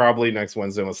Saturday, probably next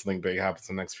Wednesday, unless something big happens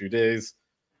in the next few days.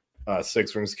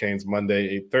 Six Rings Canes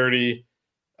Monday 8:30.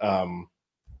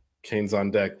 Canes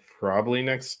on deck probably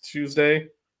next Tuesday.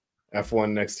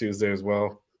 F1 next Tuesday as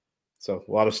well. So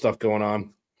a lot of stuff going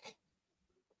on.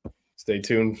 Stay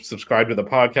tuned. Subscribe to the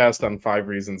podcast on 5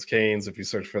 Reasons Canes. If you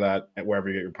search for that wherever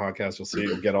you get your podcast, you'll see it.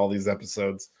 You'll get all these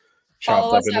episodes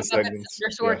chopped up into segments.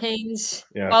 Canes.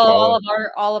 Yeah, follow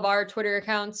all of our Twitter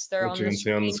accounts. They're on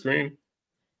the screen.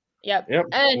 Yep.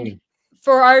 And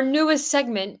for our newest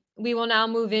segment, we will now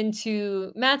move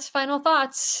into Matt's final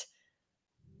thoughts.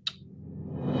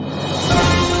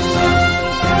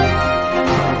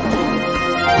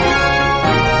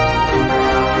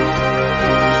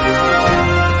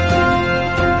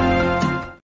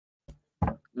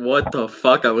 What the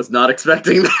fuck? I was not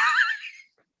expecting that.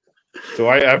 Do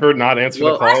I ever not answer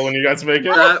the call when you guys make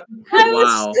it? I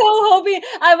was so hoping.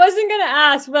 I wasn't going to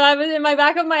ask, but I was in my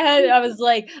back of my head. I was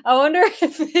like, I wonder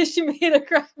if she made a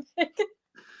graphic.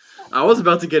 I was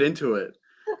about to get into it.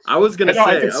 I was going to say.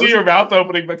 I could see your mouth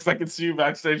opening because I could see you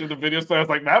backstage in the video. So I was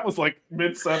like, Matt was like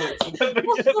mid-sentence.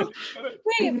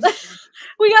 Wait,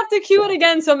 we have to cue it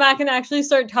again so Matt can actually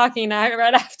start talking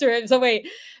right after it. So wait.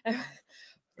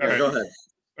 All right. Go ahead.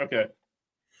 Okay.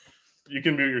 You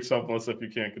can mute yourself, Melissa, if you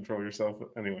can't control yourself.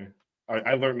 Anyway,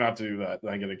 I learned not to do that.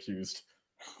 Then I get accused.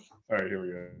 All right, here we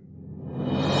go.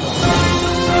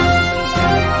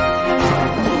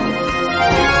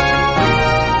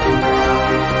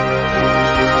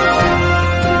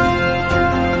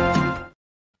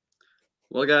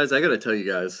 Well, guys, I got to tell you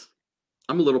guys,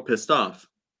 I'm a little pissed off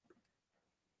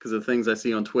because of the things I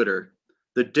see on Twitter.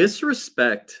 The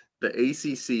disrespect the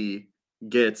ACC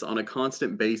gets on a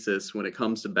constant basis when it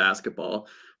comes to basketball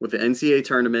with the NCAA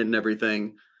tournament and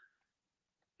everything.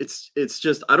 It's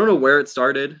just, I don't know where it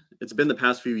started. It's been the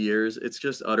past few years. It's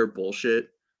just utter bullshit.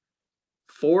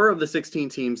 4 of the 16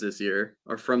 teams this year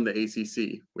are from the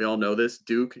ACC. We all know this: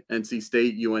 Duke, NC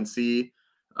State, UNC,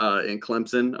 and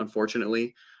Clemson,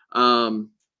 unfortunately. All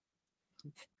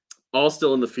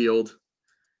still in the field.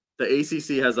 The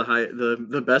ACC has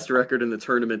the best record in the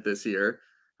tournament this year,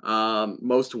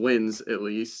 most wins at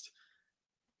least.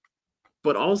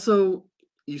 But also,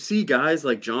 you see guys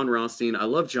like John Rothstein. I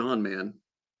love John, man.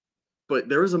 But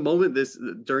there was a moment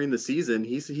during the season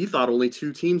he thought only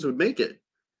 2 teams would make it,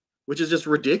 which is just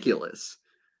ridiculous.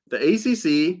 The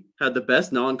ACC had the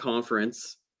best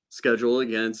non-conference schedule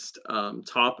against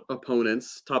top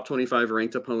opponents, top 25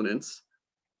 ranked opponents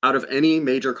out of any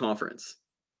major conference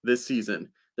this season.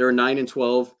 They were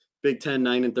 9-12, Big 10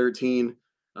 9-13,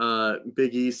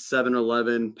 Big East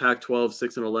 7-11, Pac-12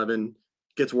 6-11.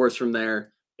 Gets worse from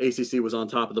there. ACC was on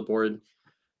top of the board.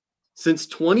 Since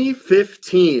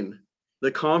 2015,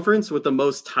 the conference with the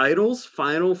most titles,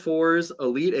 Final Fours,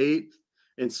 Elite 8,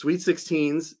 and Sweet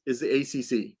 16s is the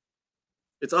ACC.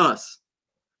 It's us.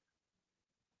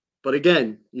 But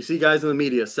again, you see guys in the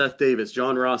media, Seth Davis,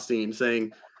 John Rothstein,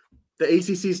 saying the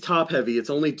ACC's top heavy.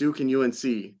 It's only Duke and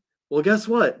UNC. Well, guess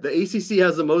what? The ACC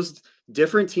has the most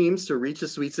different teams to reach the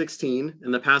Sweet 16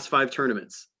 in the past 5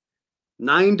 tournaments.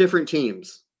 9 different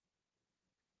teams.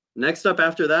 Next up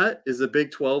after that is the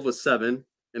Big 12 with 7,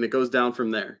 and it goes down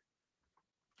from there.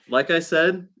 Like I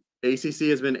said, ACC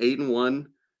has been 8-1.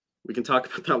 We can talk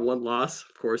about that one loss.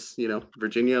 Of course,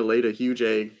 Virginia laid a huge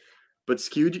egg, but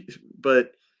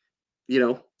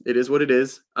it is what it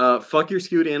is. Fuck your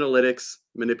skewed analytics,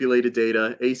 manipulated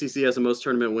data. ACC has the most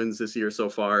tournament wins this year so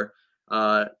far,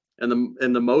 and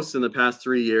the most in the past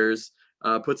 3 years.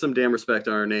 Put some damn respect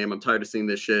on our name. I'm tired of seeing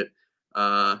this shit.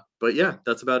 But yeah,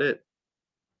 that's about it.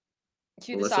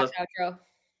 Cue the socks outro.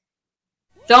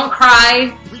 Don't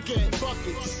cry.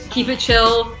 Keep it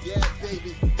chill.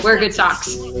 Wear good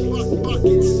socks.